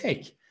does it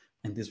take?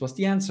 And this was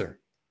the answer.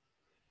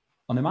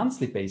 On a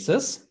monthly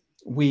basis,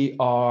 we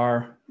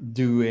are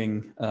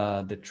doing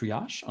the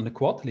triage. On a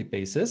quarterly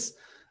basis,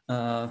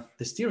 the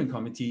steering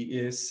committee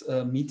is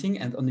meeting.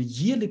 And on a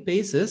yearly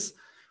basis,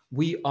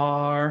 we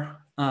are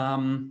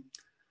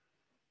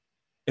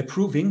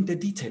approving the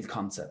detailed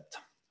concept.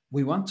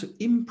 We want to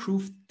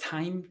improve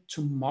time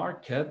to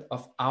market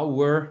of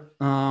our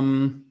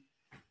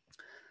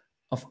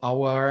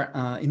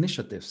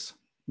initiatives.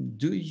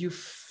 Do you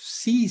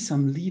see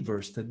some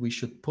levers that we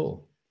should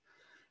pull?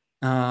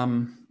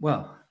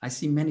 Well, I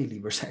see many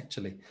levers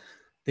actually.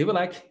 They were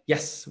like,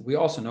 yes, we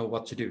also know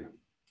what to do.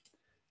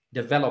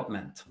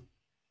 Development,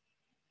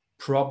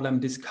 problem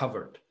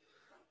discovered.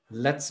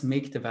 Let's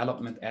make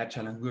development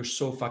agile, and we're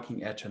so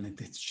fucking agile,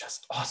 and it's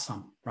just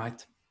awesome,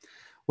 right?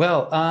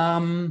 Well,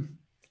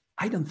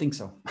 I don't think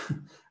so.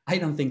 I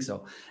don't think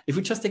so. If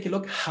we just take a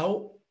look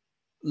how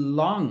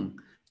long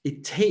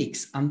it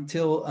takes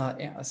until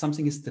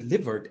something is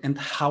delivered, and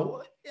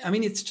how, I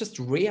mean, it's just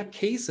rare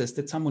cases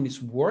that someone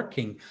is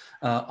working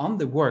on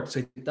the work. So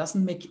it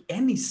doesn't make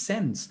any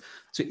sense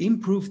to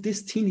improve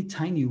this teeny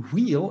tiny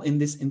wheel in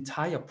this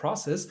entire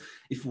process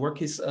if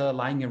work is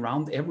lying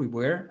around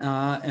everywhere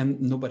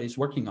and nobody's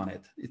working on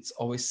it. It's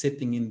always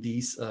sitting in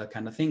these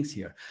kind of things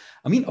here.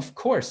 I mean, of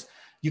course,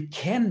 you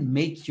can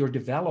make your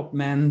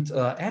development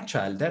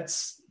agile.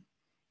 That's,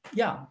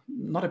 yeah,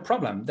 not a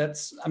problem.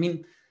 That's, I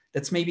mean,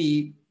 that's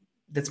maybe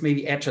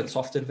agile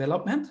software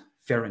development.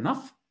 Fair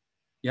enough.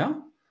 Yeah.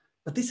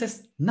 But this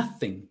has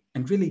nothing,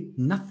 and really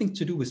nothing,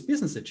 to do with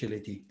business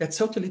agility. That's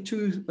totally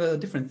two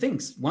different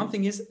things. One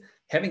thing is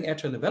having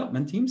agile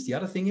development teams. The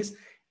other thing is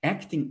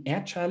acting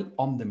agile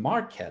on the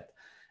market.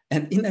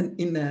 And in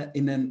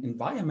an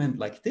environment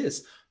like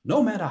this,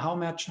 no matter how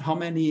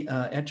many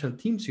agile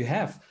teams you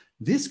have,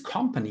 this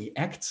company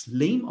acts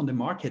lame on the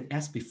market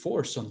as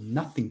before. So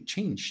nothing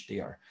changed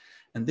there.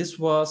 And this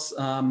was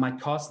my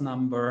cause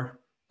number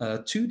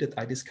 2 that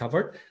I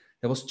discovered.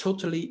 There was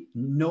totally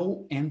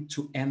no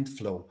end-to-end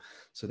flow.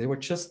 So they were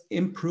just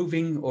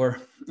improving or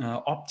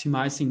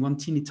optimizing one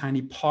teeny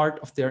tiny part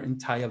of their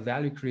entire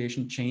value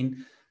creation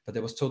chain, but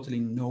there was totally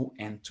no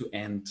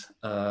end-to-end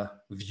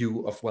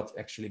view of what's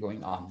actually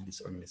going on in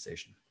this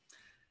organization.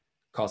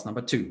 Cause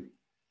number 2.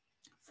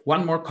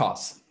 One more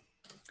cause.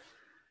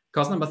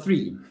 Cause number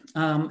 3,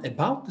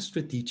 about the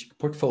strategic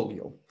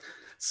portfolio.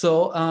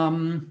 So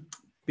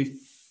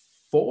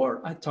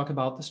before I talk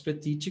about the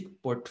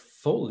strategic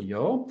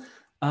portfolio,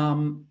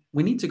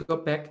 we need to go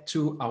back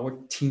to our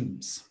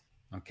teams,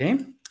 okay?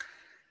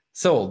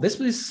 So this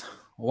is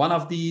one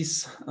of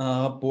these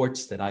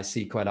boards that I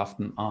see quite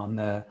often on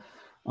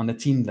the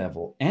team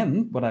level.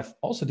 And what I've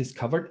also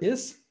discovered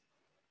is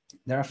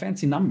there are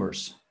fancy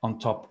numbers on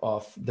top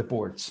of the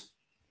boards,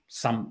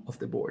 some of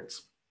the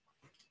boards.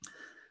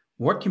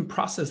 Work in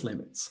process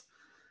limits.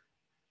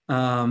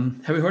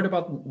 Have you heard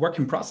about work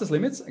in process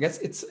limits? I guess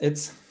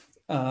it's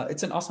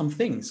an awesome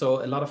thing.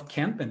 So a lot of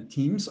Kanban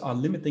teams are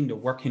limiting the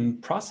work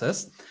in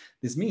process.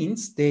 This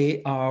means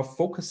they are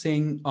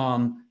focusing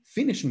on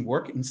finishing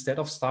work instead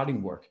of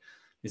starting work.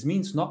 This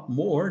means not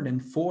more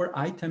than 4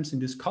 items in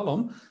this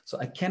column. So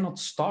I cannot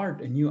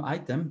start a new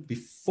item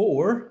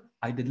before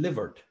I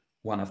delivered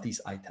one of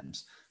these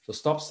items. So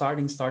stop,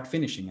 starting, start,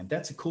 finishing. And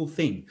that's a cool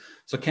thing.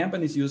 So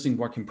Kanban is using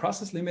work in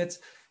process limits.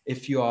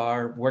 If you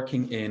are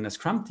working in a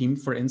Scrum team,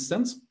 for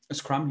instance, a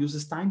Scrum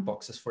uses time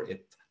boxes for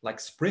it, like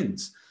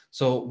sprints.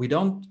 So we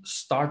don't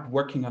start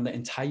working on the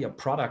entire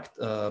product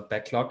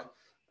backlog.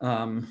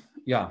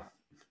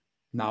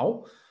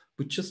 Now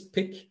we just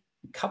pick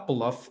a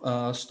couple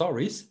of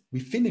stories. We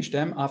finish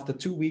them after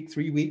 2 weeks,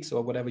 3 weeks,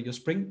 or whatever your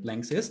sprint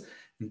length is,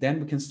 and then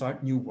we can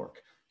start new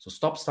work. So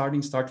stop,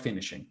 starting, start,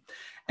 finishing.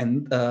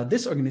 And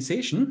this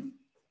organization,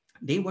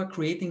 they were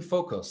creating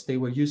focus. They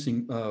were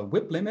using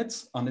WIP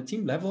limits on the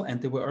team level,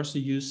 and they were also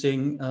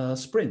using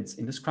sprints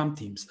in the Scrum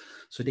teams.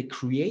 So they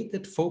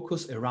created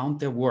focus around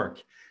their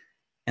work.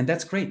 And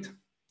that's great.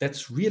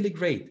 That's really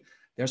great.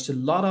 There's a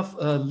lot of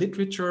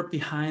literature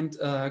behind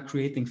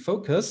creating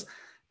focus,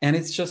 and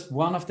it's just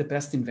one of the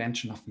best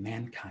inventions of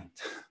mankind.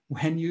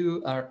 When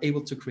you are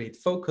able to create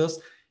focus,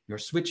 your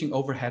switching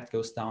overhead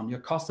goes down, your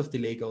cost of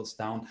delay goes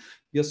down,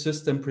 your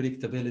system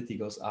predictability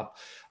goes up,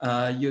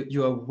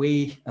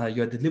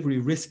 your delivery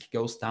risk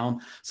goes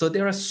down. So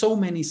there are so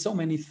many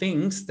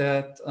things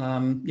that,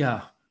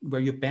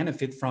 where you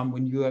benefit from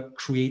when you are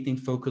creating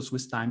focus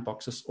with time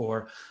boxes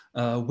or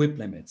WIP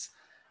limits.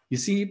 You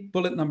see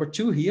bullet number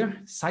 2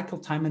 here, cycle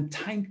time and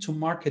time to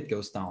market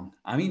goes down.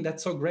 I mean,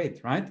 that's so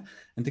great, right?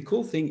 And the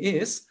cool thing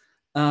is,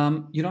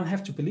 you don't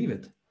have to believe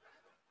it.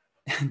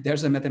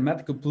 There's a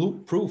mathematical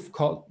proof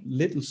called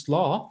Little's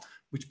law,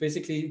 which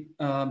basically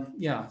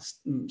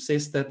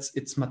says that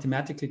it's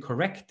mathematically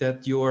correct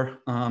that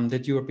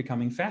you're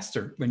becoming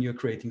faster when you're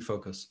creating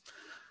focus.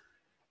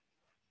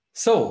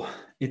 So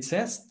it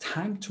says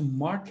time to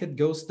market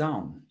goes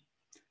down.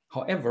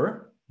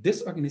 However,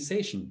 this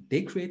organization,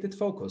 they created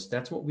focus.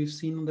 That's what we've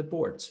seen on the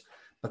boards.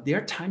 But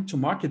their time to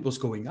market was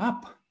going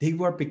up. They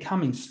were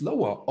becoming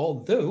slower,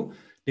 although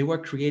they were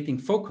creating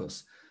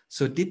focus.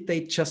 So did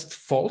they just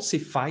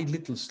falsify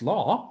Little's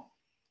law?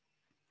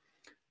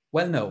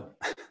 Well, no.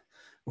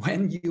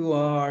 When you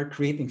are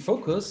creating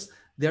focus,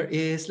 there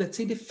is, let's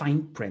say, the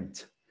fine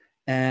print.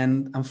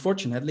 And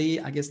unfortunately,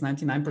 I guess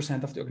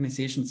 99% of the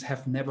organizations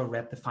have never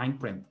read the fine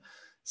print.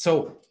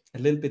 So a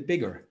little bit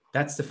bigger,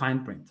 that's the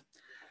fine print.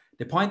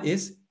 The point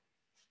is,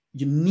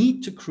 you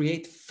need to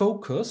create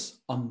focus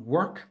on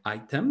work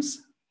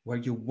items where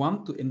you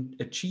want to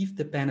achieve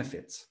the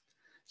benefits.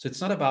 So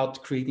it's not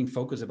about creating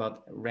focus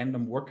about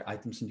random work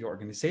items in your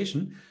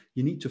organization.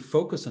 You need to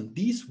focus on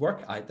these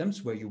work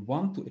items where you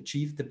want to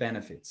achieve the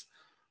benefits.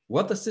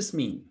 What does this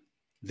mean?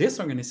 This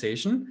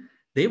organization,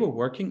 they were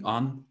working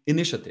on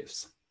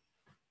initiatives.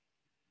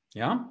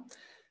 Yeah,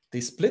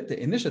 they split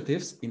the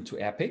initiatives into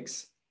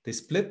epics. They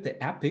split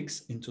the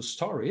epics into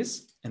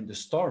stories and the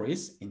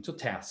stories into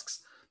tasks.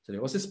 So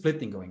there was a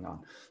splitting going on.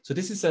 So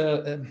this is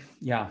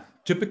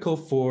typical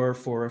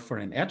for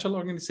an agile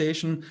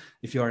organization.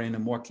 If you are in a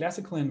more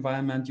classical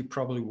environment, you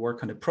probably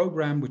work on a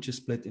program which is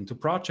split into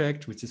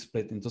project, which is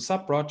split into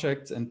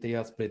sub-projects, and they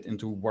are split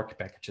into work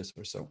packages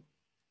or so.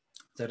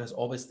 So there's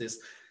always this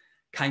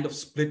kind of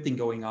splitting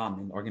going on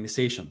in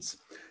organizations.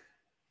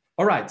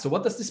 All right, so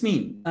what does this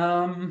mean?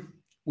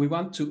 We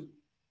want to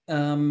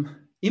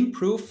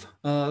improve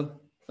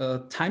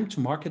time to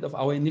market of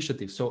our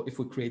initiatives. So if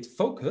we create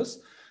focus,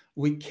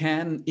 we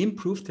can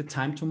improve the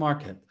time to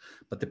market.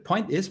 But the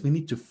point is we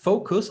need to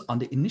focus on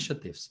the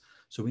initiatives.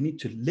 So we need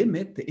to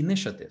limit the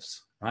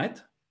initiatives,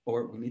 right?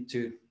 Or we need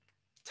to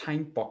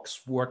time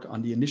box work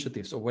on the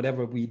initiatives or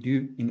whatever we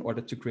do in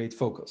order to create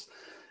focus.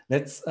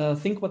 Let's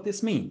think what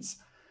this means.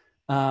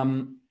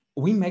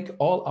 We make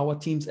all our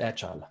teams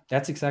agile.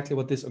 That's exactly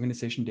what this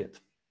organization did.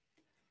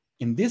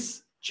 In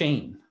this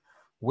chain,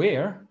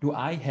 where do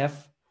I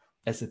have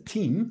as a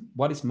team,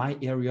 what is my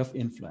area of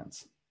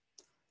influence?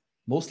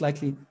 Most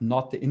likely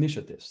not the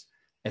initiatives.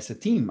 As a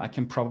team, I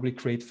can probably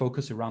create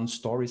focus around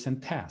stories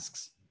and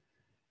tasks.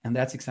 And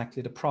that's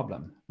exactly the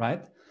problem,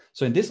 right?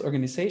 So in this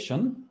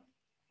organization,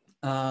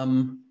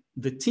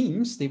 the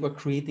teams, they were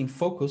creating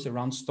focus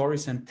around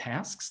stories and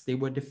tasks. They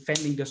were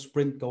defending their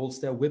sprint goals,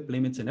 their WIP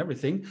limits and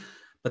everything,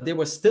 but they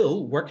were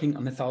still working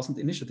on 1,000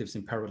 initiatives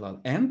in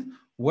parallel. And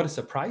what a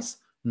surprise,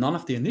 none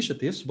of the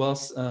initiatives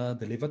was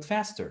delivered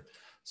faster.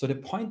 So the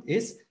point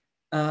is,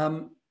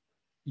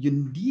 you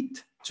need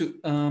to,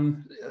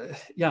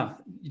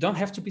 you don't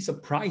have to be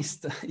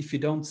surprised if you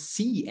don't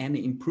see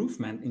any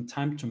improvement in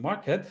time to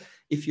market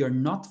if you're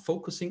not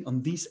focusing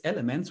on these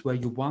elements where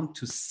you want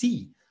to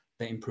see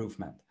the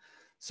improvement.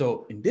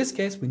 So in this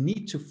case, we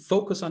need to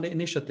focus on the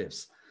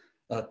initiatives.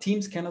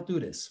 Teams cannot do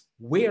this.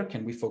 Where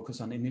can we focus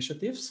on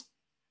initiatives?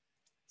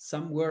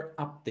 Somewhere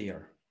up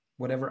there,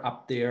 whatever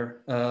up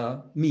there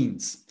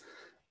means.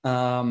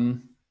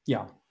 And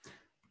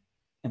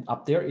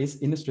up there is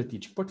in a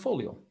strategic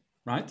portfolio,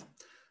 right?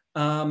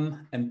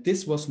 And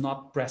this was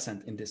not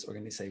present in this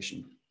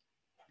organization.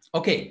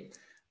 Okay,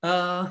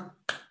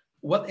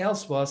 what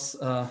else was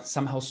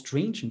somehow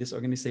strange in this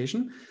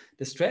organization?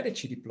 The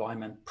strategy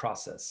deployment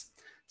process.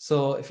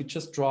 So if you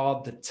just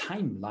draw the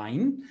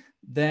timeline,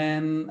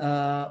 then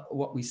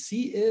what we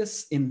see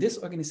is in this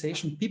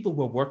organization, people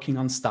were working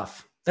on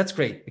stuff. That's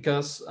great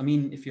because, I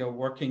mean, if you're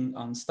working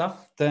on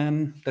stuff,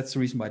 then that's the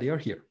reason why they are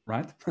here,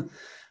 right?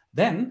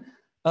 Then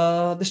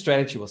the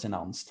strategy was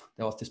announced.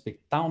 There was this big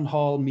town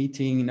hall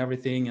meeting and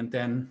everything. And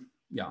then,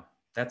 yeah,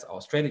 that's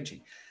our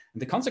strategy.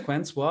 And the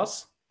consequence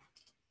was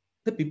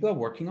the people are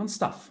working on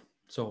stuff.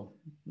 So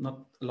not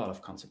a lot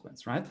of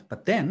consequence, right?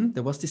 But then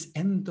there was this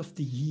end of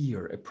the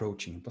year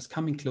approaching. It was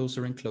coming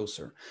closer and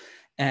closer.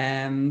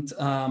 And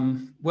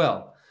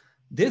well,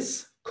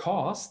 this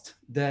caused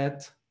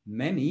that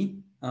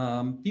many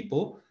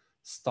people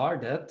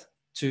started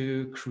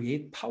to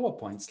create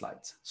PowerPoint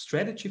slides,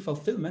 strategy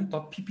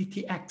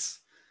fulfillment.pptx.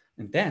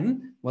 And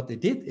then what they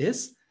did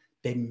is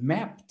they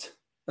mapped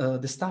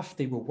the stuff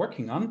they were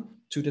working on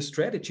to the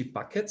strategy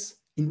buckets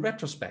in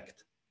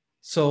retrospect.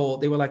 So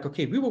they were like,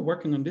 okay, we were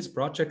working on this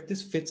project.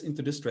 This fits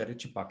into this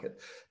strategy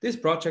bucket. This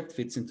project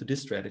fits into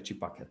this strategy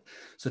bucket.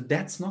 So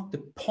that's not the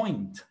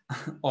point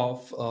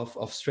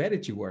of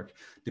strategy work.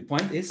 The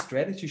point is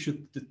strategy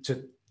should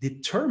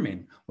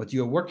determine what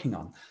you're working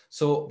on.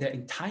 So the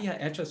entire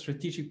Agile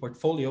strategic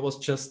portfolio was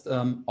just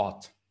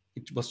odd.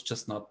 It was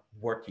just not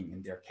working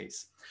in their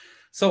case.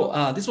 So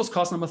this was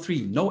cause number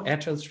 3, no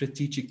Agile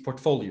strategic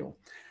portfolio.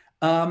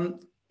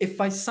 If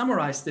I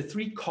summarize the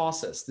 3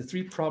 causes, the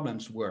 3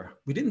 problems were,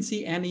 we didn't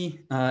see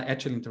any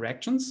Agile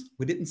interactions,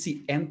 we didn't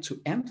see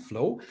end-to-end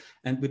flow,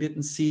 and we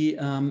didn't see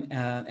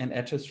an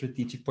Agile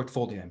strategic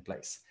portfolio in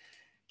place.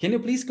 Can you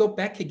please go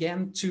back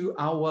again to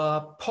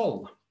our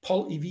poll,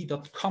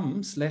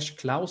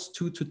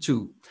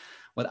 pollev.com/Klaus222.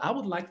 What I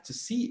would like to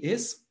see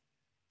is,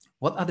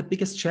 what are the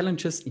biggest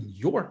challenges in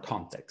your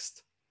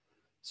context?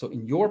 So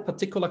in your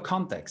particular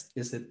context,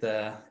 is it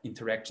the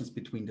interactions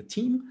between the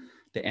team,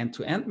 the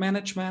end-to-end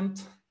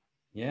management?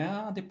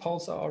 Yeah, the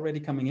polls are already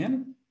coming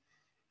in.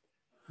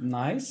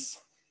 Nice.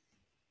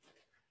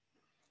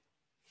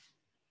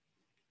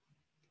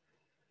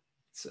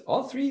 So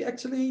all 3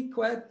 actually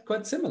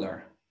quite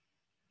similar.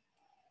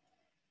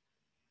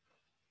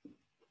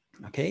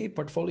 Okay,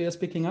 portfolio is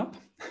picking up.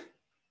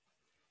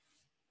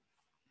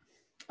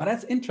 Oh,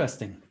 that's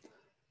interesting.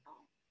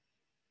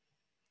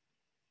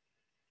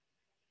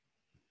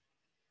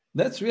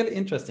 That's really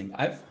interesting.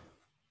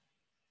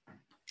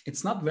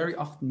 It's not very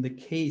often the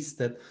case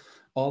that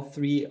all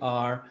 3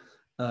 are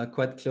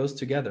quite close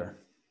together.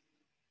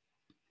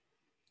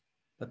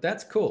 But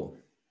that's cool.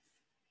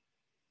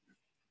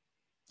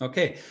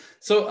 Okay,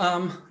 so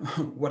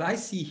what I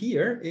see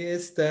here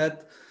is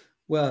that,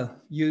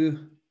 well,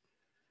 you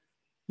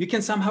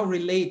can somehow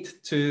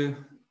relate to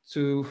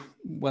to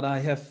what I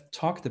have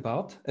talked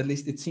about. At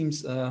least it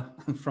seems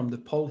from the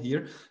poll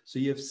here. So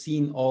you have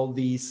seen all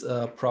these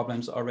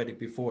problems already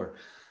before.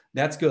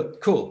 That's good.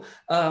 Cool.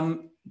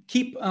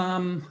 Keep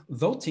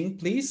voting,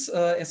 please.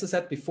 As I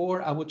said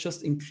before, I would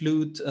just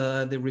include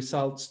the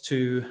results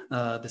to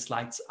the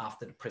slides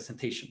after the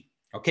presentation.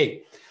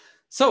 Okay.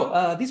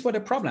 So these were the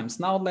problems.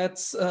 Now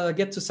let's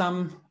get to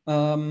some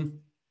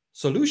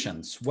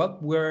solutions.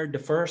 What were the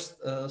first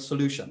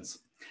solutions?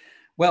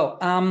 Well,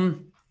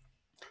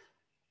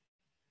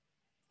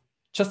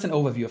 just an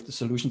overview of the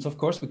solutions. Of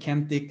course, we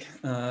can't dig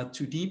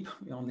too deep.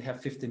 We only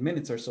have 15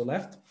 minutes or so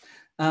left.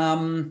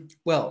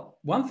 Well,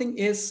 one thing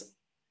is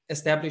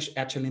establish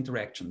agile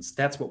interactions.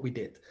 That's what we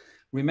did.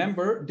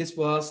 Remember, this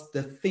was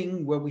the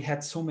thing where we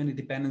had so many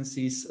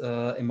dependencies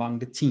among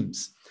the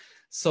teams.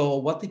 So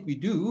what did we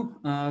do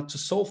to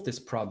solve this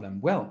problem?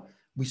 Well,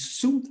 we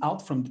zoomed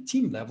out from the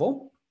team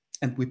level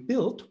and we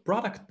built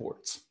product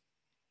boards.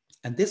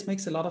 And this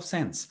makes a lot of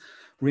sense.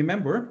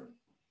 Remember,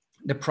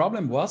 the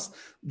problem was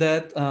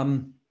that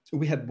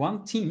we had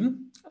one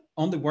team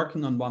only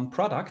working on one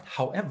product.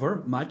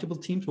 However, multiple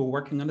teams were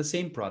working on the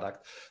same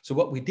product. So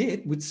what we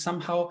did, we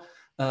somehow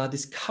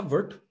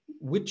discovered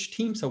which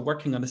teams are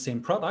working on the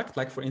same product.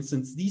 Like for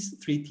instance, these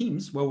 3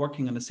 teams were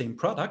working on the same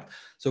product.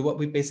 So what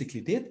we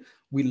basically did,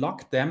 we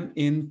locked them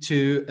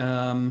into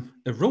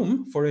a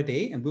room for a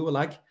day and we were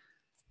like,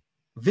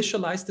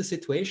 visualize the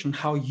situation,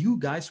 how you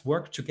guys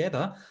work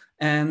together.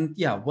 And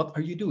yeah, what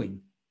are you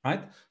doing?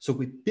 Right? So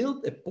we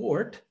built a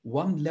board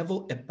one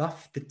level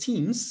above the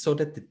teams so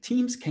that the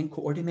teams can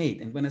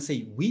coordinate. And when I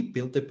say we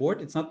built the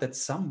board, it's not that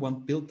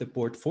someone built the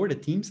board for the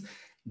teams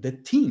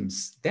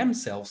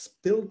themselves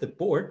build the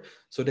board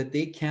so that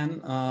they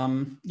can,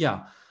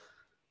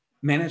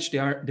 manage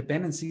their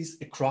dependencies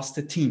across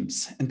the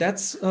teams. And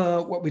that's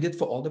what we did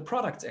for all the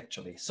products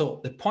actually.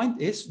 So the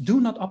point is, do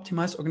not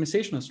optimize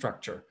organizational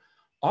structure,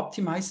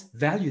 optimize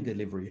value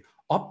delivery,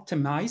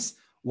 optimize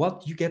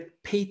what you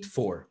get paid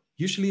for.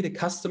 Usually the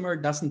customer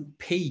doesn't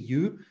pay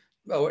you,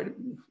 or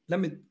let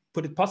me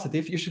put it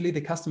positive, usually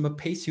the customer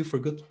pays you for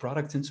good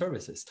products and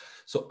services.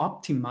 So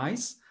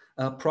optimize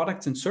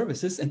products and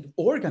services and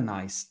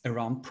organize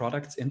around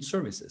products and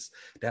services.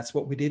 That's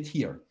what we did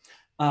here.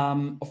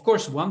 Of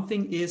course, one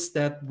thing is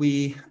that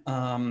we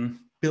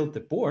build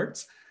the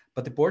boards,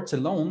 but the boards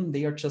alone,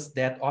 they are just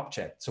that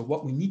object. So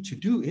what we need to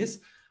do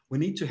is we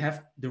need to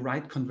have the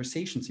right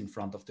conversations in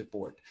front of the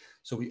board.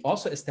 So we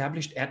also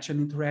established agile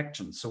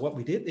interactions. So what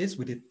we did is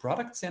we did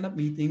product stand-up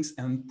meetings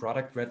and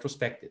product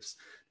retrospectives.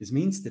 This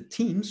means the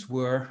teams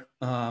were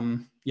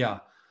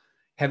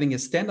having a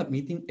stand-up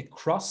meeting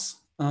across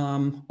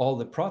all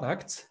the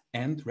products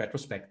and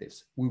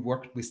retrospectives. We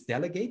worked with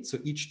delegates. So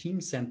each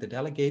team sent the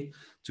delegate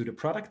to the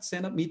product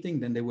stand-up meeting.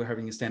 Then they were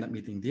having a stand-up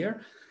meeting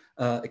there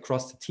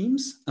across the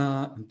teams.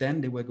 And then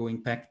they were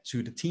going back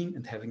to the team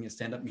and having a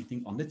stand-up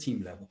meeting on the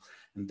team level.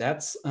 And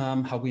that's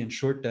how we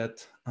ensured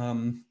that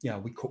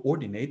we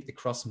coordinate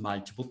across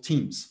multiple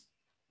teams.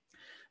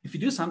 If you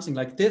do something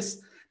like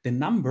this, the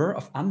number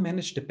of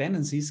unmanaged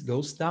dependencies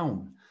goes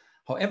down.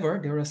 However,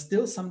 there are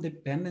still some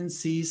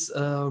dependencies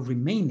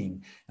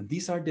remaining. And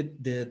these are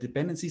the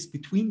dependencies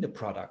between the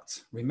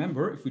products.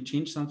 Remember, if we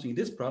change something in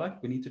this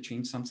product, we need to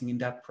change something in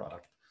that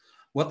product.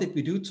 What did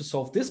we do to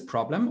solve this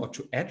problem or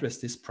to address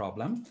this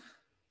problem?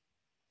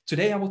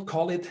 Today, I would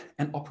call it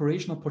an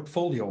operational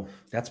portfolio.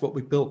 That's what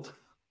we built.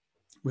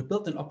 We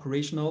built an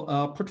operational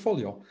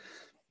portfolio.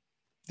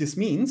 This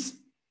means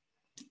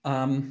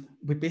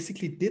we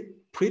basically did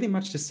pretty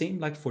much the same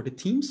like for the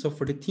teams. So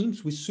for the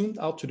teams, we zoomed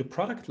out to the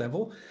product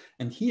level.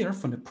 And here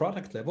from the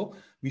product level,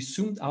 we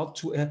zoomed out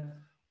to an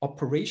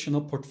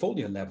operational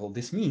portfolio level.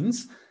 This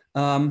means,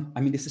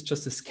 this is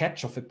just a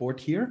sketch of a board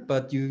here,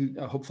 but you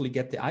hopefully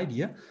get the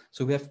idea.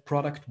 So we have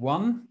product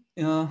 1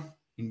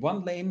 in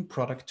one lane,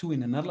 product 2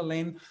 in another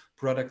lane,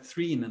 product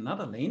 3 in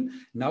another lane.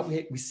 Now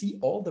we see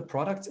all the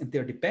products and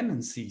their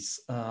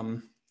dependencies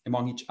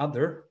among each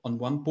other on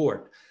one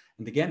board.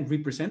 And again,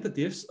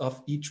 representatives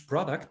of each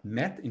product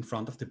met in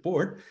front of the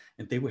board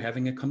and they were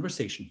having a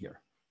conversation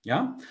here.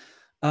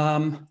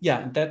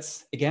 And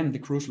that's again the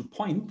crucial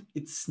point.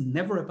 It's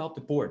never about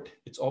the board.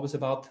 It's always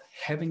about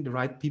having the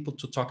right people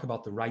to talk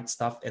about the right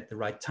stuff at the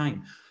right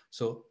time.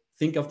 So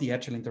think of the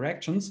agile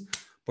interactions,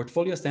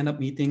 portfolio stand-up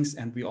meetings,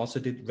 and we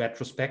also did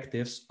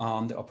retrospectives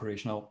on the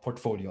operational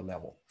portfolio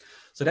level.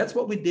 So that's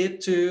what we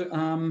did to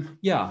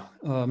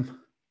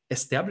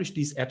establish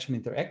these agile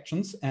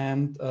interactions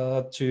and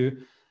to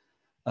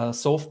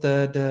solve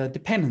the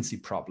dependency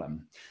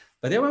problem.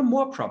 But there were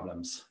more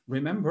problems.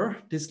 Remember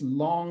this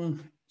long,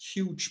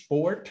 huge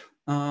board?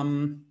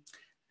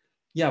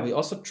 We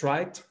also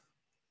tried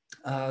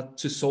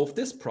to solve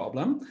this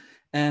problem.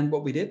 And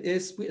what we did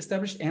is we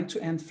established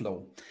end-to-end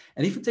flow.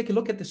 And if you take a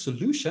look at the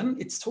solution,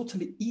 it's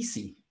totally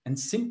easy and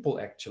simple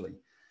actually.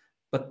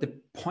 But the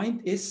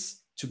point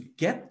is to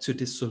get to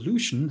this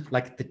solution,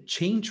 like the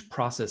change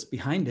process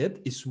behind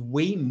it is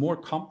way more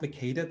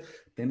complicated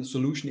than the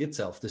solution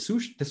itself. The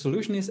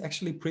solution is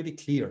actually pretty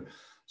clear.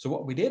 So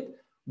what we did,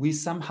 we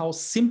somehow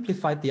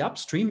simplified the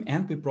upstream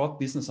and we brought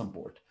business on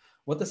board.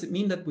 What does it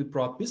mean that we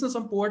brought business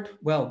on board?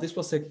 Well, this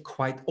was a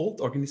quite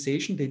old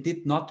organization. They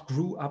did not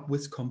grow up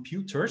with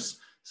computers.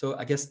 So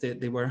I guess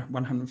they were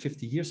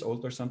 150 years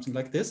old or something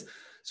like this.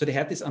 So they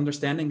had this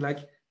understanding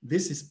like,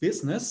 this is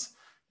business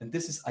and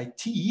this is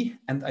IT,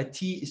 and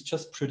IT is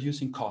just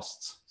producing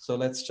costs. So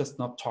let's just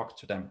not talk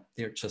to them.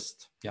 They're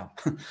just, yeah.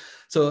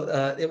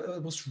 So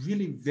it was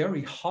really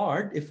very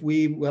hard if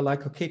we were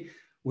like, okay,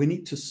 we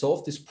need to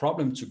solve this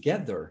problem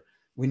together.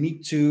 We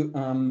need to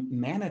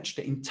manage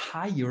the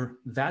entire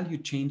value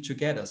chain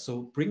together.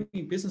 So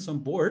bringing business on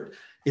board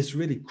is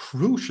really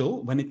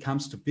crucial when it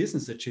comes to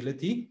business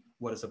agility.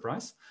 What a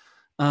surprise.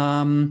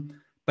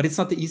 But it's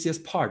not the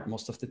easiest part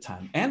most of the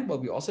time. And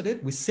what we also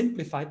did, we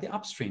simplified the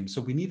upstream.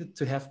 So we needed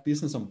to have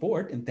business on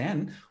board, and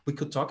then we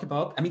could talk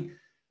about, I mean,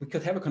 we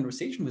could have a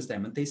conversation with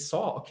them, and they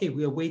saw, okay,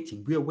 we are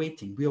waiting,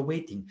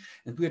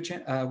 and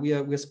we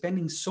are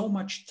spending so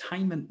much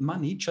time and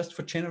money just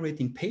for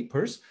generating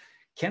papers.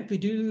 Can't we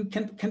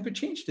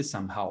change this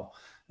somehow?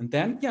 And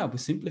then, yeah, we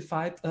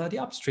simplified the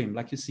upstream,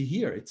 like you see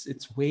here.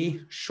 It's way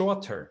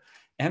shorter.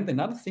 And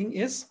another thing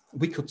is,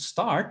 we could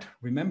start.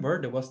 Remember,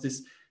 there was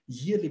this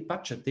yearly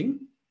budgeting,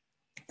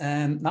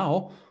 and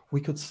now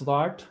we could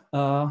start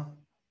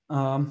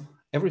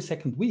every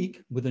second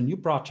week with a new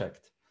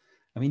project.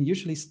 I mean,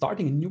 usually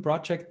starting a new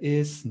project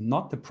is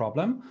not the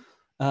problem.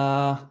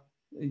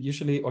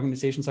 Usually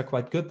organizations are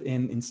quite good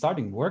in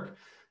starting work.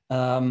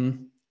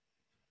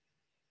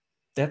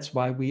 That's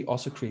why we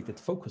also created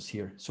focus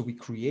here. So we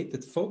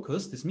created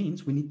focus. This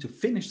means we need to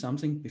finish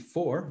something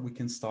before we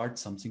can start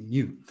something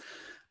new.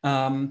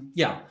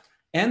 Yeah.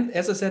 And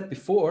as I said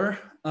before,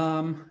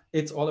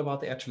 it's all about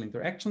the agile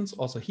interactions.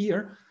 Also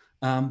here,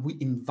 we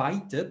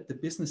invited the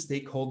business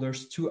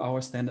stakeholders to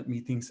our standard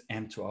meetings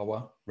and to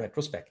our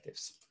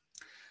retrospectives.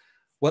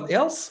 What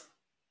else?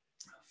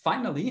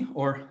 Finally,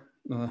 or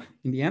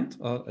in the end,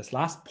 as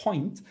last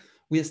point,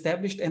 we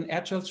established an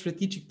agile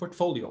strategic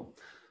portfolio.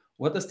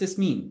 What does this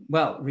mean?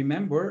 Well,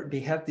 remember,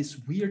 they had this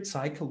weird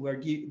cycle where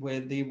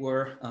they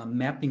were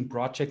mapping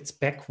projects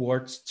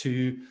backwards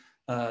to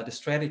the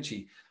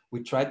strategy.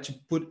 We tried to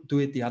do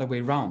it the other way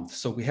around.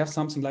 So we have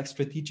something like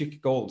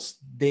strategic goals.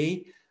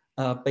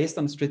 Based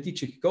on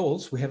strategic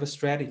goals, we have a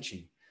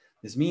strategy.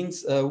 This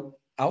means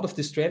out of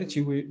the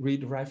strategy, we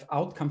derive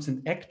outcomes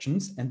and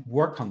actions and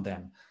work on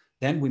them.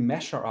 Then we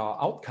measure our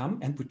outcome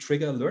and we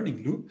trigger a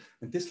learning loop.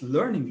 And this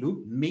learning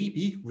loop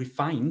maybe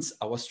refines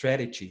our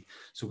strategy.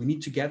 So we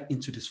need to get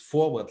into this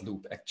forward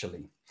loop,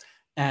 actually.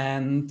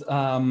 And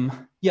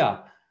yeah,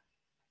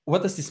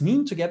 what does this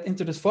mean to get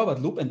into this forward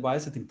loop, and why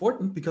is it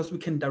important? Because we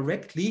can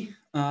directly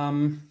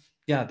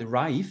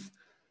derive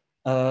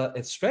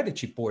a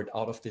strategy board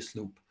out of this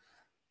loop.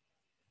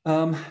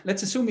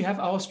 Let's assume we have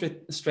our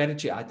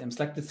strategy items,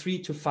 like the 3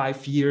 to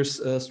 5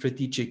 years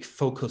strategic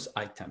focus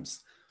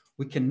items.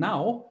 We can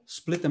now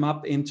split them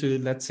up into,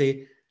 let's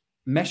say,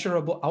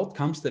 measurable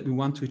outcomes that we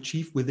want to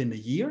achieve within a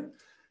year.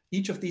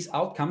 Each of these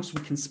outcomes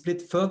we can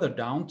split further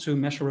down to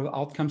measurable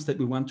outcomes that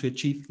we want to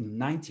achieve in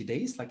 90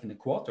 days, like in a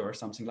quarter or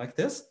something like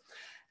this.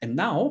 And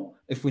now,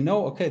 if we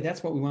know, okay,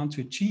 that's what we want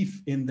to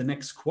achieve in the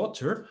next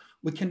quarter,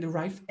 we can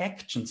derive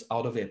actions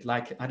out of it,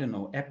 like, I don't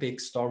know,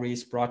 epics,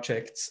 stories,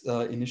 projects,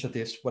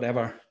 initiatives,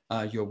 whatever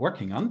you're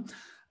working on,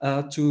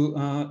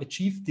 to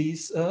achieve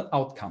these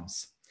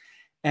outcomes.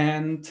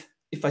 And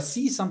if I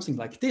see something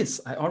like this,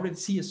 I already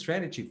see a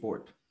strategy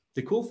board.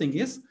 The cool thing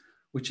is,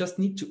 we just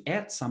need to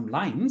add some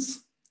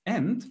lines,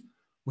 and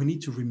we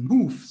need to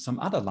remove some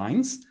other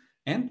lines,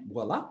 and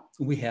voila,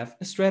 we have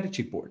a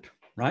strategy board,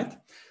 right?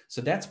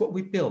 So that's what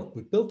we built.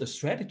 We built a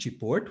strategy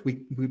board. We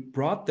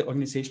brought the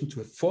organization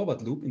to a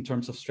forward loop in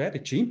terms of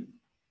strategy,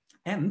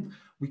 and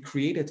we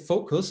created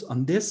focus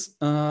on this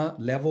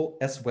level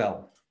as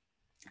well.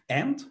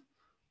 And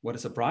what a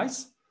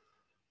surprise,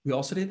 we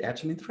also did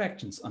agile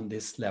interactions on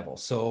this level.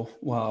 So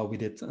we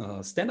did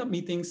stand-up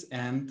meetings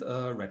and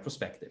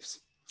retrospectives.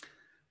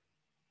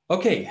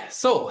 Okay,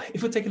 so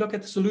if we take a look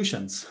at the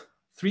solutions,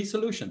 3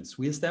 solutions.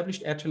 We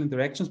established agile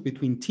interactions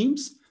between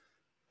teams,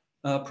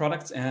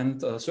 products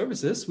and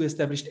services. We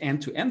established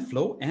end-to-end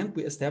flow, and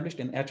we established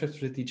an agile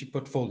strategic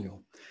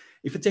portfolio.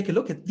 If you take a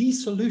look at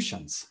these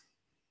solutions,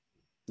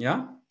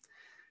 yeah,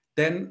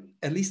 then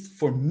at least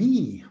for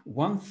me,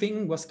 one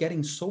thing was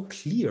getting so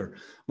clear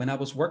when I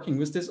was working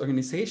with this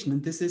organization,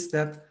 and this is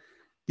that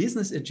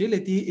business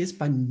agility is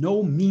by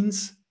no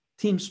means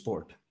team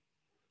sport.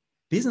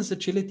 Business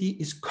agility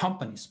is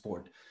company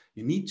sport.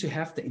 You need to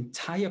have the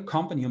entire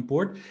company on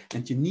board,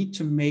 and you need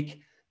to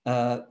make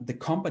the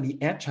company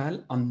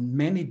agile on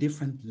many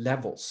different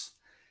levels.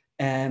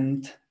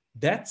 And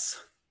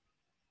that's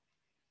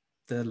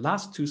the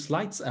last 2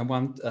 slides I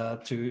want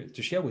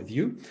to share with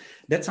you.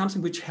 That's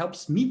something which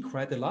helps me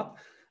quite a lot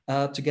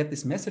to get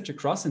this message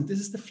across. And this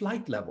is the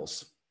flight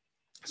levels.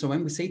 So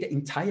when we say the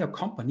entire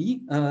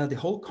company, the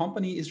whole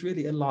company is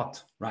really a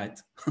lot, right?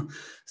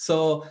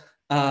 So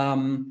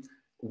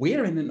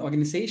where in an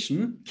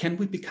organization can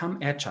we become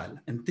agile?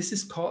 And this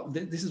is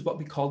what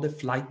we call the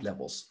flight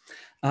levels.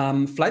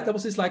 Flight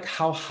levels is like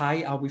how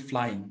high are we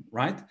flying,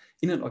 right?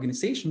 In an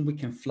organization, we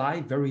can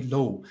fly very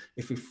low.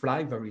 If we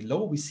fly very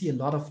low, we see a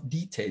lot of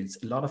details,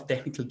 a lot of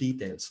technical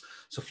details.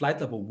 So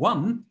flight level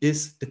 1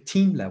 is the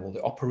team level,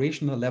 the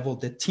operational level,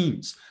 the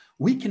teams.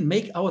 We can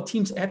make our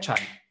teams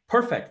agile.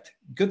 Perfect,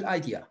 good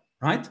idea,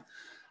 right?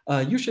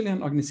 Usually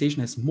an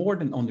organization has more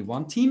than only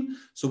one team,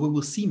 so we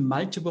will see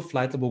multiple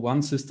flight level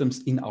 1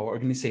 systems in our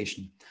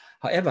organization.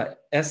 However,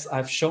 as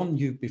I've shown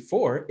you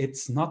before,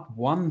 it's not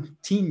one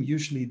team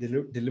usually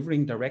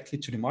delivering directly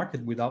to the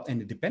market without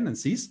any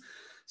dependencies.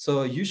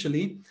 So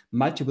usually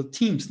multiple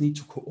teams need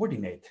to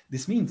coordinate.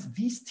 This means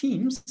these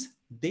teams,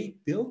 they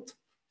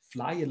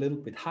fly a little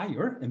bit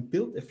higher and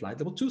build a flight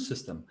level 2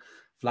 system.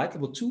 Flight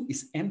level 2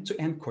 is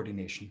end-to-end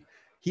coordination.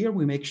 Here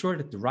we make sure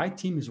that the right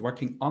team is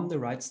working on the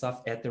right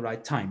stuff at the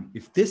right time.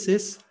 If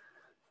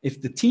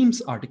the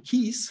teams are the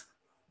keys,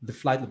 the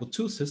flight level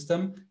 2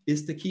 system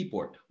is the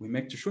keyboard. We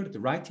make sure that the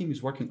right team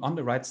is working on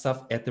the right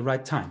stuff at the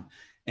right time.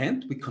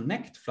 And we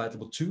connect flight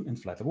level 2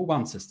 and flight level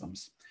 1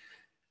 systems.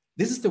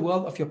 This is the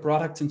world of your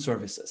products and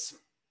services.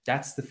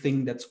 That's the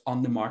thing that's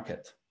on the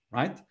market,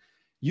 right?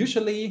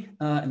 Usually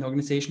an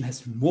organization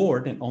has more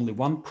than only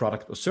one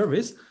product or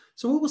service.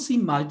 So we will see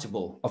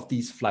multiple of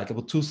these flight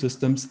level 2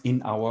 systems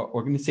in our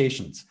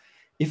organizations.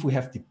 If we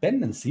have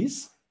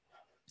dependencies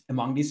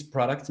among these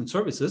products and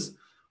services,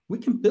 we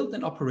can build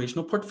an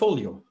operational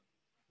portfolio,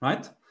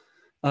 right?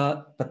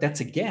 But that's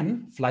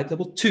again, flight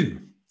level 2.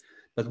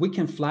 But we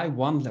can fly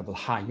one level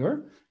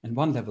higher, and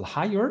one level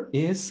higher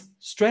is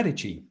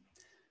strategy.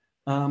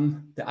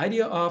 The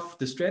idea of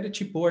the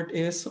strategy board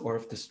is, or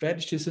of the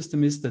strategy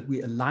system is that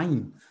we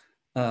align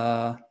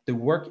the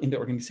work in the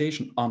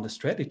organization on the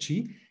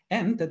strategy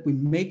and that we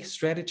make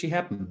strategy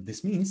happen.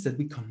 This means that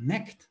we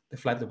connect the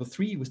flight level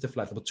 3 with the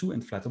flight level 2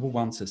 and flight level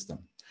 1 system.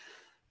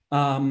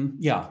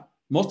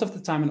 Most of the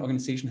time an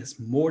organization has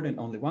more than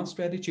only one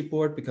strategy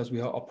board because we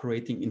are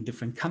operating in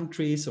different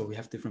countries or we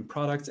have different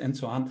products and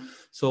so on.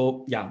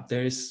 So yeah,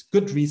 there is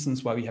good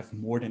reasons why we have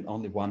more than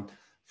only one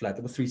flight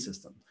level 3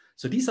 system.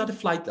 So these are the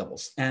flight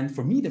levels. And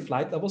for me, the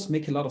flight levels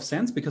make a lot of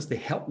sense because they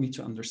help me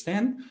to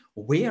understand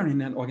where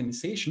in an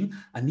organization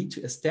I need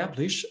to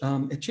establish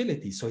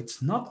agility. So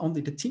it's not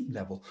only the team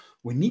level.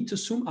 We need to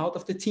zoom out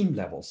of the team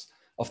levels,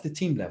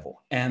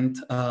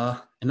 And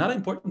another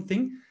important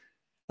thing,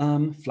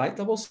 flight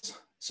levels.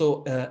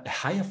 So a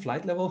higher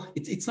flight level,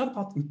 it's not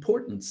about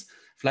importance.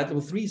 Flight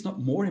level 3 is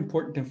not more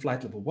important than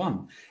flight level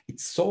 1. It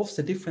solves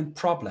a different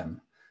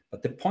problem.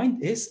 But the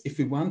point is, if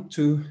we want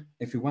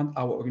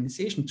our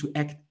organization to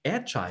act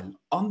agile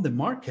on the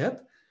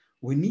market,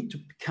 we need to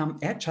become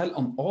agile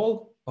on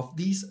all of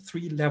these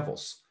 3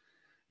 levels.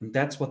 And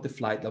that's what the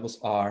flight levels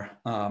are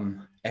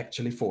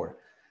actually for.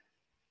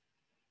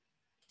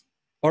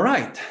 All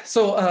right,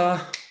 so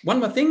one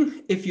more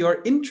thing, if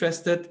you're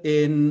interested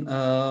in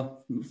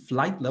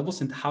flight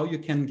levels and how you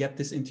can get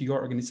this into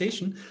your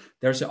organization,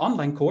 there's an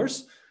online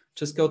course.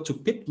 Just go to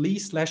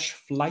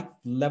bit.ly/flight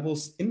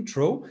levels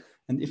intro.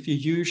 And if you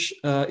use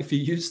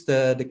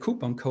the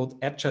coupon code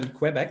Agile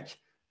Quebec,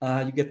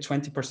 you get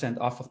 20%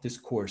 off of this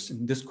course.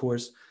 In this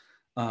course,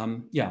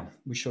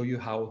 we show you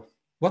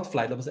what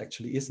flight levels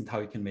actually is and how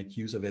you can make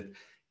use of it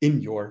in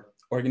your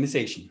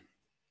organization.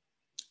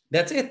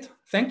 That's it.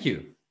 Thank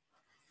you.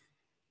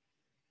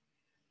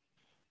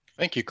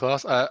 Thank you,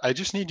 Klaus. I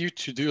just need you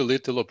to do a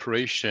little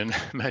operation,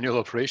 manual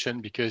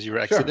operation, because you were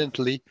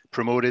accidentally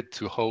promoted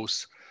to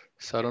host.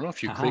 So I don't know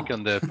if you click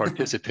on the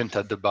participant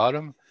at the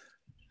bottom.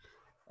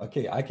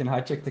 Okay, I can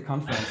hijack the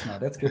conference now.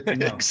 That's good to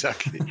know.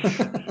 Exactly.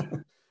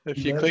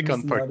 If you click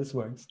on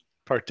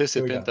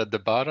participant at the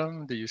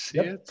bottom, do you see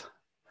it?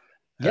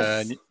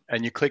 Yes.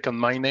 And you click on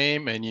my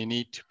name and you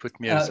need to put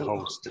me as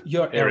host.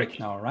 You're Eric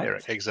now, right?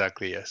 Eric,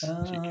 exactly, yes.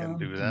 You can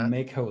do that.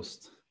 Make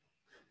host.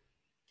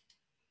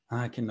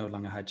 I can no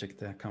longer hijack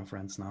the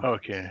conference now.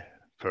 Okay,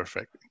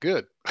 perfect.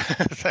 Good.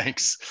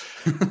 Thanks.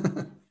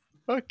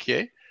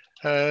 Okay.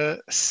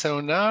 So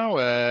now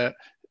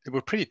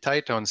we're pretty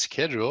tight on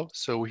schedule.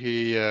 So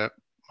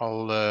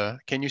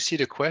can you see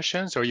the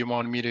questions or you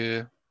want me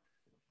to?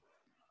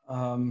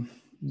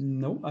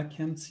 No, I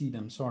can't see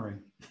them. Sorry.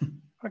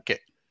 Okay.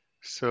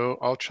 So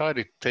I'll try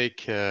to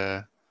take,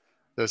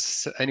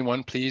 does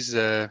anyone please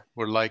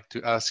would like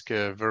to ask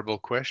a verbal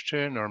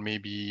question or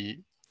maybe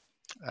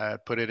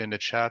put it in the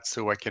chat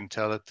so I can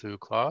tell it to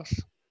Klaus?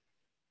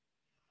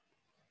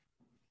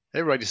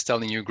 Everybody's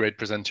telling you great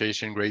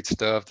presentation, great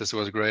stuff. This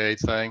was great,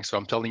 thanks. So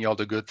I'm telling you all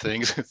the good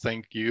things.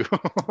 Thank you.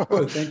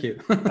 Oh, thank you.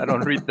 I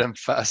don't read them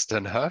fast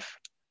enough.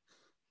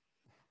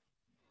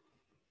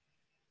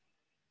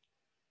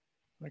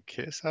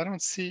 Okay, so I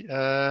don't see,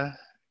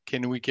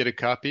 can we get a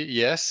copy?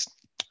 Yes,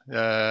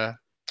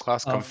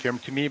 Klaus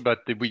confirmed to me, but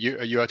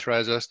you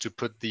authorize us to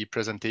put the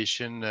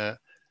presentation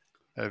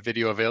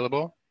video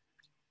available?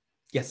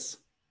 Yes.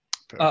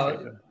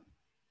 Perfect.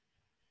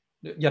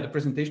 Yeah, the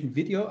presentation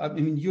video. I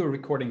mean, you're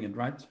recording it,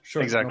 right?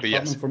 Sure. Exactly. No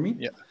problem for me.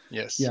 Yeah.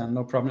 Yes. Yeah,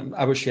 no problem.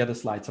 I will share the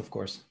slides, of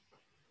course.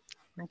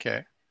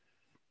 Okay.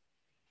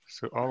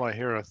 So all I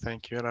hear are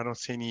thank you, and I don't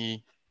see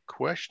any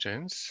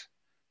questions.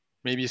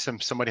 maybe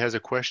somebody has a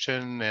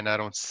question and I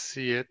don't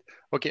see it.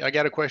 Okay, I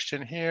got a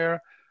question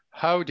here.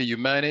 How do you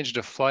manage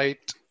the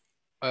flight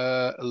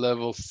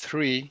level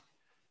 3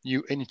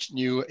 new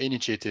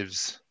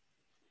initiatives?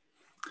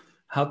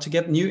 How to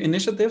get new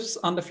initiatives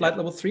on the flight Yeah.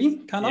 level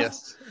 3, kind of?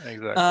 Yes,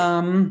 exactly.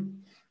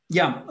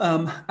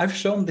 I've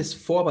shown this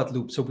forward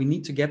loop. So we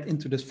need to get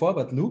into this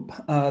forward loop.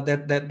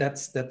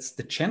 That's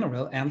the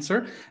general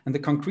answer. And the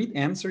concrete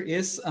answer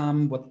is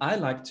what I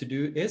like to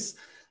do is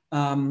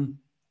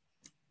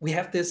we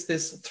have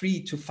this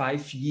 3 to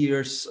 5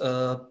 years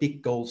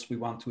big goals we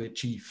want to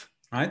achieve,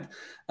 right?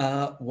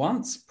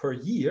 Once per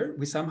year,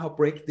 we somehow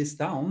break this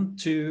down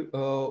to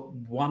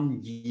 1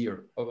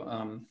 year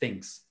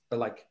things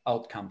like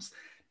outcomes.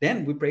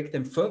 Then we break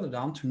them further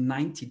down to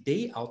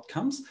 90-day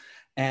outcomes.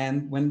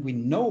 And when we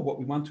know what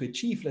we want to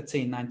achieve, let's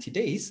say in 90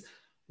 days,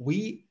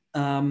 we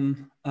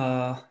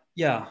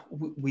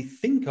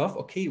think of,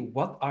 okay,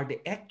 what are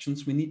the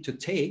actions we need to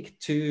take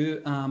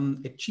to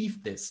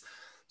achieve this?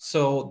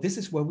 So this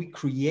is where we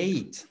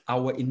create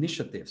our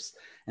initiatives.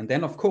 And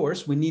then, of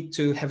course, we need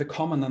to have a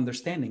common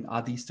understanding.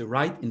 Are these the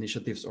right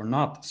initiatives or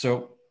not?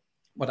 So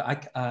what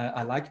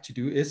I like to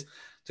do is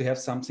to have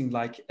something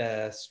like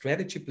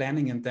strategy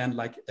planning and then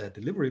like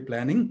delivery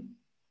planning.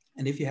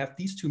 And if you have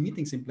these two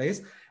meetings in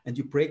place and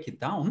you break it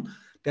down,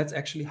 that's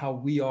actually how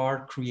we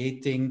are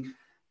creating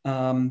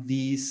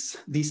these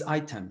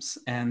items.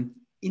 And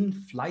in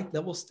flight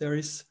levels,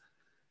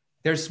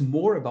 there's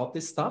more about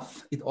this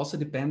stuff. It also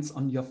depends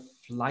on your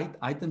flight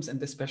items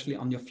and especially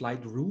on your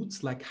flight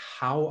routes, like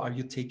how are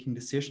you taking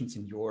decisions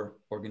in your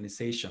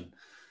organization?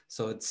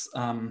 So it's,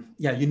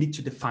 you need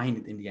to define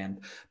it in the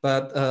end.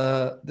 But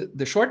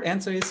the short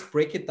answer is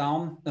break it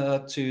down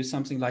to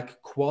something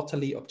like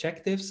quarterly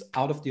objectives.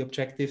 Out of the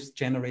objectives,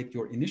 generate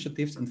your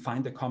initiatives and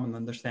find a common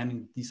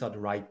understanding. These are the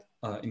right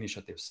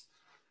initiatives.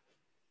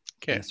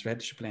 Okay. And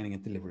strategy planning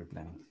and delivery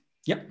planning.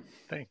 Yep.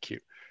 Thank you.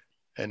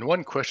 And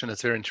one question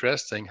that's very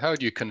interesting, how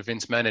do you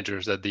convince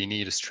managers that they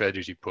need a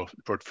strategy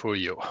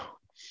portfolio?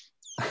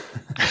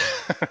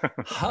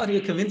 How do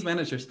you convince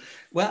managers?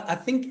 Well, I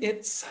think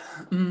it's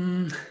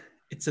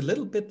a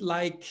little bit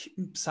like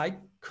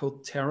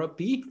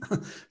psychotherapy.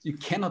 You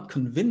cannot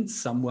convince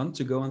someone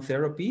to go on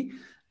therapy.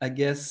 I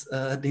guess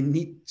they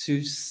need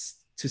to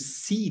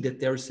see that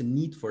there is a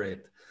need for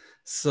it.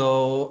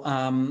 So,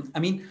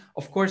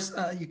 of course,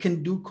 you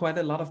can do quite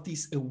a lot of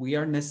these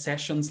awareness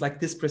sessions, like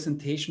this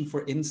presentation,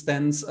 for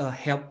instance,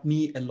 helped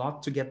me a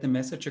lot to get the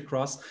message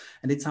across,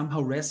 and it somehow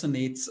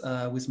resonates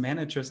with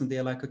managers, and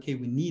they're like, okay,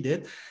 we need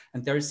it.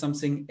 And there is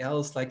something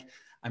else, like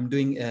I'm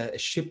doing a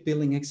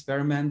shipbuilding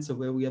experiment, so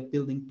where we are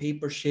building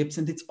paper ships,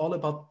 and it's all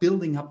about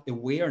building up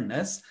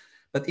awareness.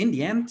 But in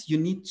the end, you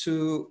need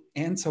to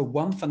answer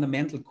one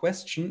fundamental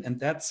question, and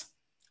that's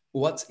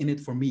what's in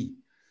it for me.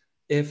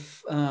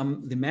 If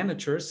the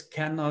managers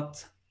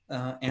cannot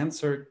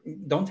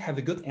don't have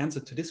a good answer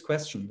to this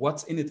question,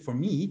 what's in it for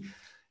me,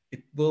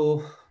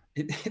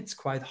 it's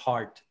quite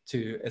hard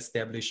to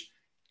establish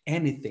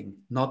anything,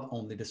 not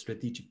only the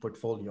strategic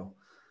portfolio.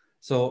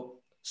 So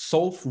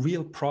solve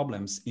real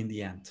problems in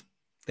the end,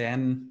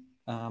 then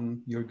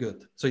you're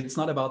good. So it's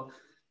not about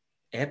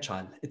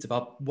agile, it's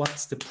about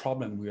what's the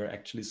problem we are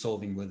actually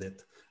solving with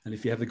it. And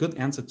if you have a good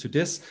answer to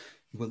this,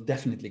 you will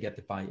definitely get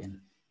the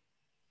buy-in.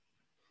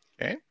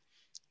 Okay.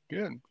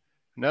 Good.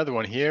 Another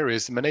one here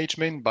is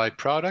management by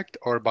product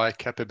or by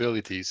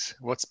capabilities.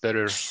 What's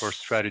better for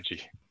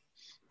strategy?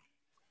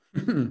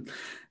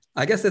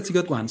 I guess that's a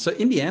good one. So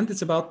in the end,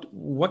 it's about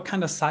what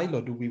kind of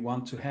silo do we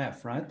want to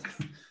have, right?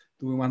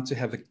 Do we want to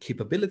have a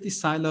capability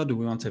silo? Do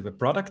we want to have a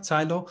product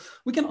silo?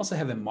 We can also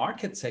have a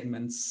market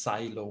segment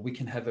silo. We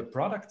can have a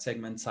product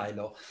segment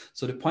silo.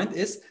 So the point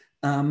is,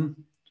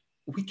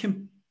 we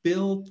can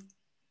build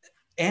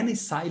any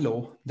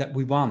silo that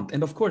we want.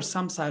 And of course,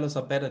 some silos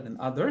are better than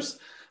others.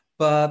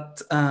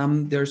 But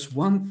there's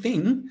one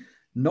thing,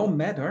 no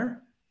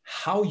matter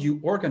how you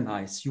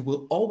organize, you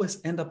will always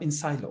end up in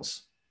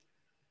silos.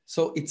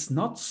 So it's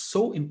not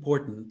so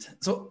important.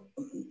 So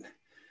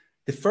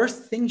the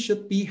first thing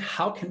should be,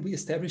 how can we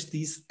establish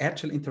these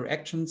agile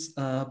interactions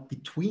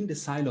between the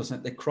silos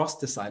and across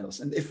the silos?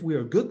 And if we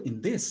are good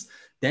in this,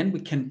 then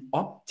we can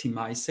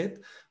optimize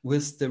it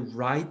with the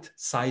right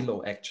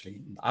silo,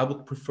 actually. I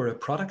would prefer a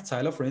product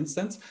silo, for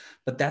instance,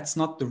 but that's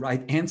not the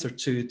right answer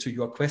to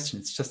your question.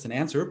 It's just an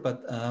answer,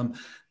 but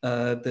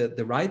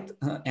the right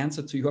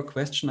answer to your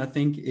question, I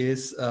think,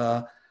 is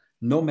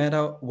no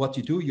matter what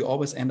you do, you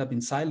always end up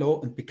in silo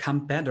and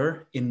become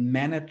better in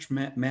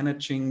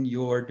managing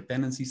your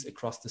dependencies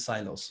across the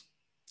silos.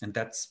 And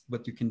that's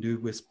what you can do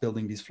with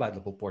building these flight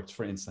level boards,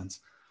 for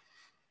instance.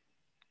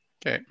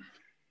 Okay.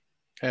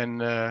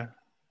 And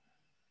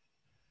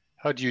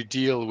how do you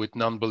deal with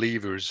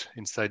non-believers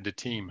inside the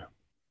team?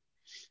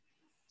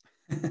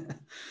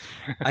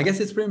 I guess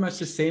it's pretty much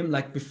the same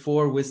like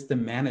before with the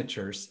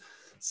managers.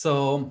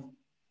 So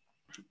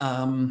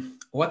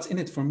what's in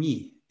it for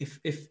me?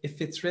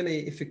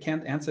 If you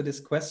can't answer this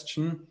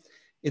question,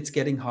 it's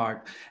getting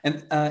hard.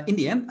 And in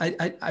the end,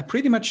 I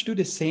pretty much do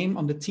the same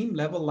on the team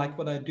level, like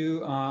what I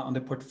do on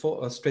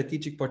the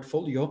strategic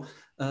portfolio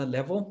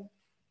level.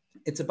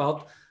 It's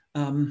about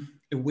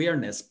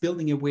awareness,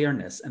 building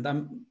awareness. And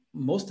I'm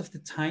most of the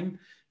time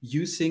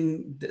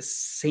using the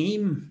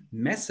same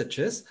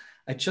messages.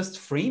 I just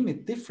frame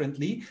it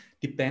differently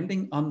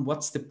depending on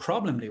what's the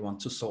problem they want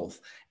to solve.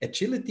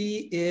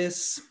 Agility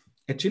is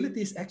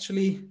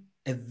actually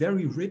a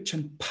very rich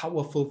and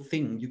powerful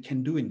thing you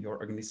can do in your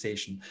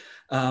organization.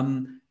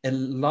 A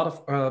lot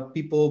of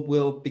people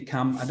will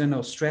become, I don't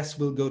know, stress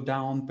will go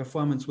down,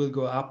 performance will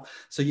go up.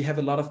 So you have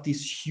a lot of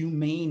these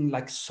humane,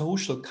 like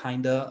social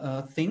kind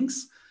of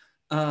things.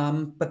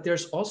 But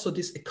there's also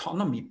this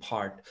economy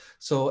part.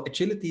 So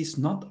agility is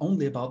not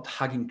only about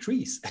hugging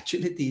trees.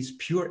 Agility is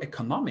pure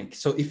economic.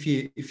 So if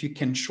you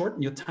can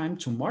shorten your time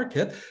to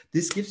market,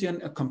 this gives you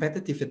a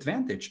competitive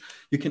advantage.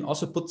 You can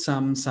also put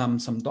some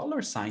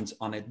dollar signs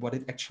on it, what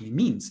it actually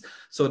means.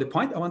 So the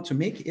point I want to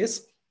make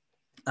is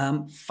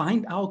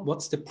find out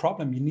what's the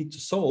problem you need to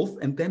solve,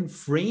 and then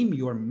frame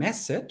your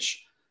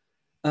message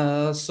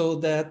so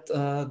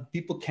that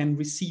people can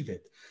receive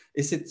it.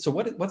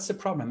 What's the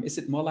problem? Is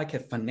it more like a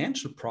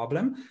financial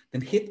problem?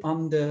 Then hit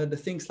on the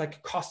things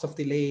like cost of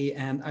delay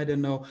and, I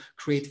don't know,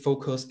 create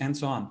focus and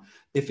so on.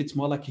 If it's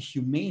more like a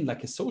humane,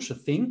 like a social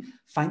thing,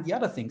 find the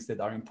other things that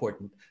are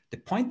important. The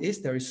point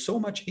is there is so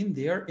much in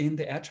there in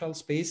the agile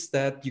space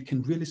that you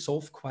can really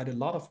solve quite a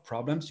lot of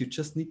problems. You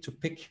just need to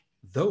pick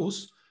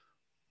those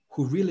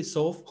who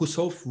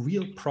solve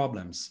real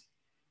problems,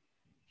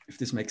 if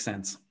this makes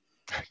sense.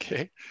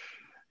 Okay.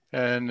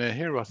 And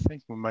here I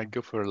think we might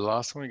go for the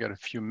last one. We got a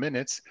few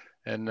minutes.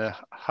 And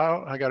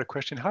I got a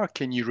question. How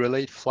can you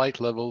relate flight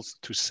levels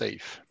to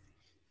safe?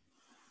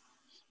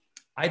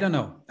 I don't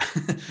know.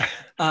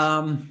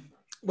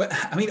 Well,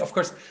 I mean, of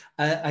course,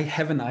 I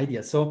have an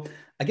idea. So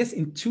I guess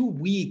in 2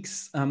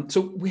 weeks,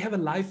 so we have a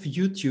live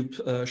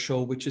YouTube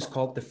show, which is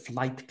called the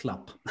Flight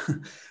Club.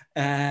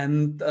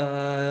 And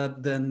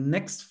the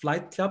next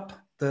Flight Club,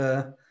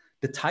 the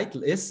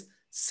title is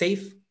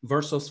Safe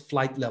versus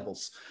Flight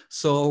Levels.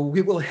 So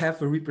we will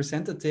have a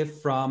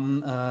representative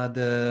from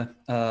the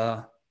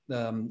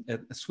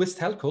Swiss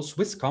telco,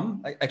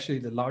 Swisscom, actually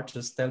the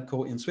largest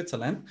telco in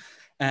Switzerland.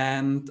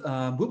 And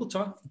we will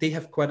talk, they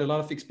have quite a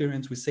lot of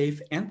experience with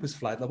safe and with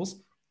flight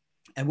levels.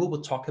 And we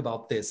will talk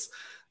about this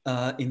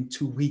in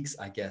 2 weeks,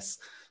 I guess.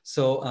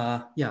 So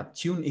yeah,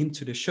 tune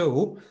into the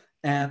show.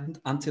 And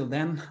until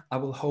then, I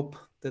will hope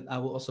that I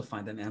will also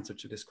find an answer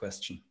to this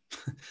question.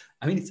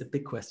 I mean, it's a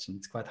big question.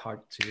 It's quite hard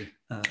to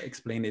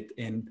explain it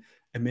in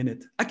a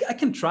minute. I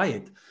can try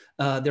it.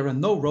 There are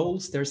no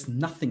roles. There's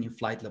nothing in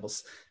flight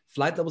levels.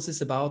 Flight levels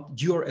is about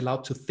you're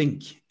allowed to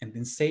think. And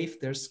in safe,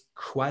 there's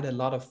quite a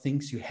lot of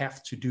things you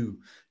have to do.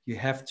 You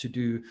have to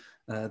do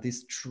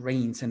these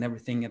trains and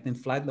everything. And then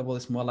flight level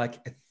is more like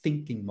a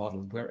thinking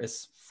model,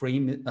 whereas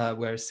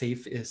where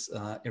safe is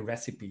a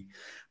recipe.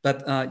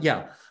 But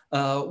yeah,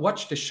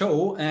 watch the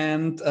show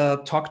and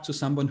talk to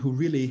someone who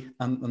really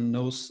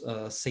knows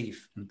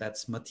safe. And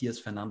that's Matthias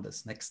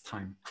Fernandez next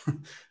time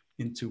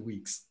in 2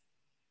 weeks.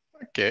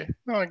 Okay.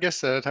 No, I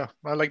guess I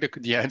like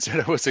the answer.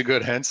 That was a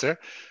good answer.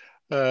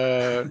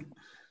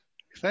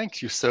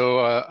 Thank you.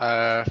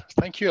 So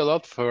thank you a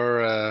lot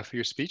for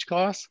your speech,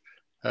 class.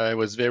 It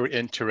was very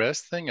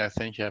interesting. I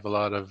think you have a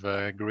lot of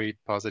great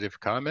positive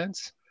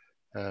comments.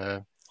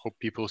 Hope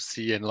people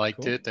see and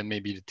liked it, and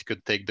maybe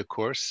could take the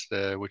course,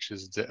 which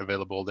is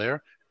available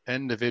there.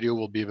 And the video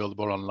will be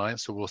available online,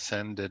 so we'll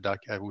send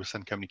we'll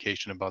send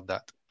communication about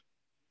that.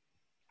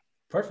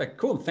 Perfect.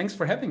 Cool. Thanks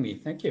for having me.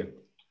 Thank you.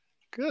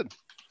 Good.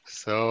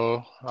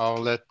 So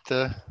I'll let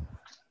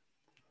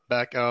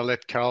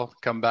Carl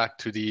come back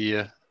to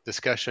the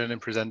discussion and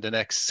present the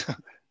next.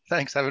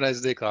 Thanks. Have a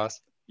nice day,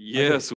 class. Yes.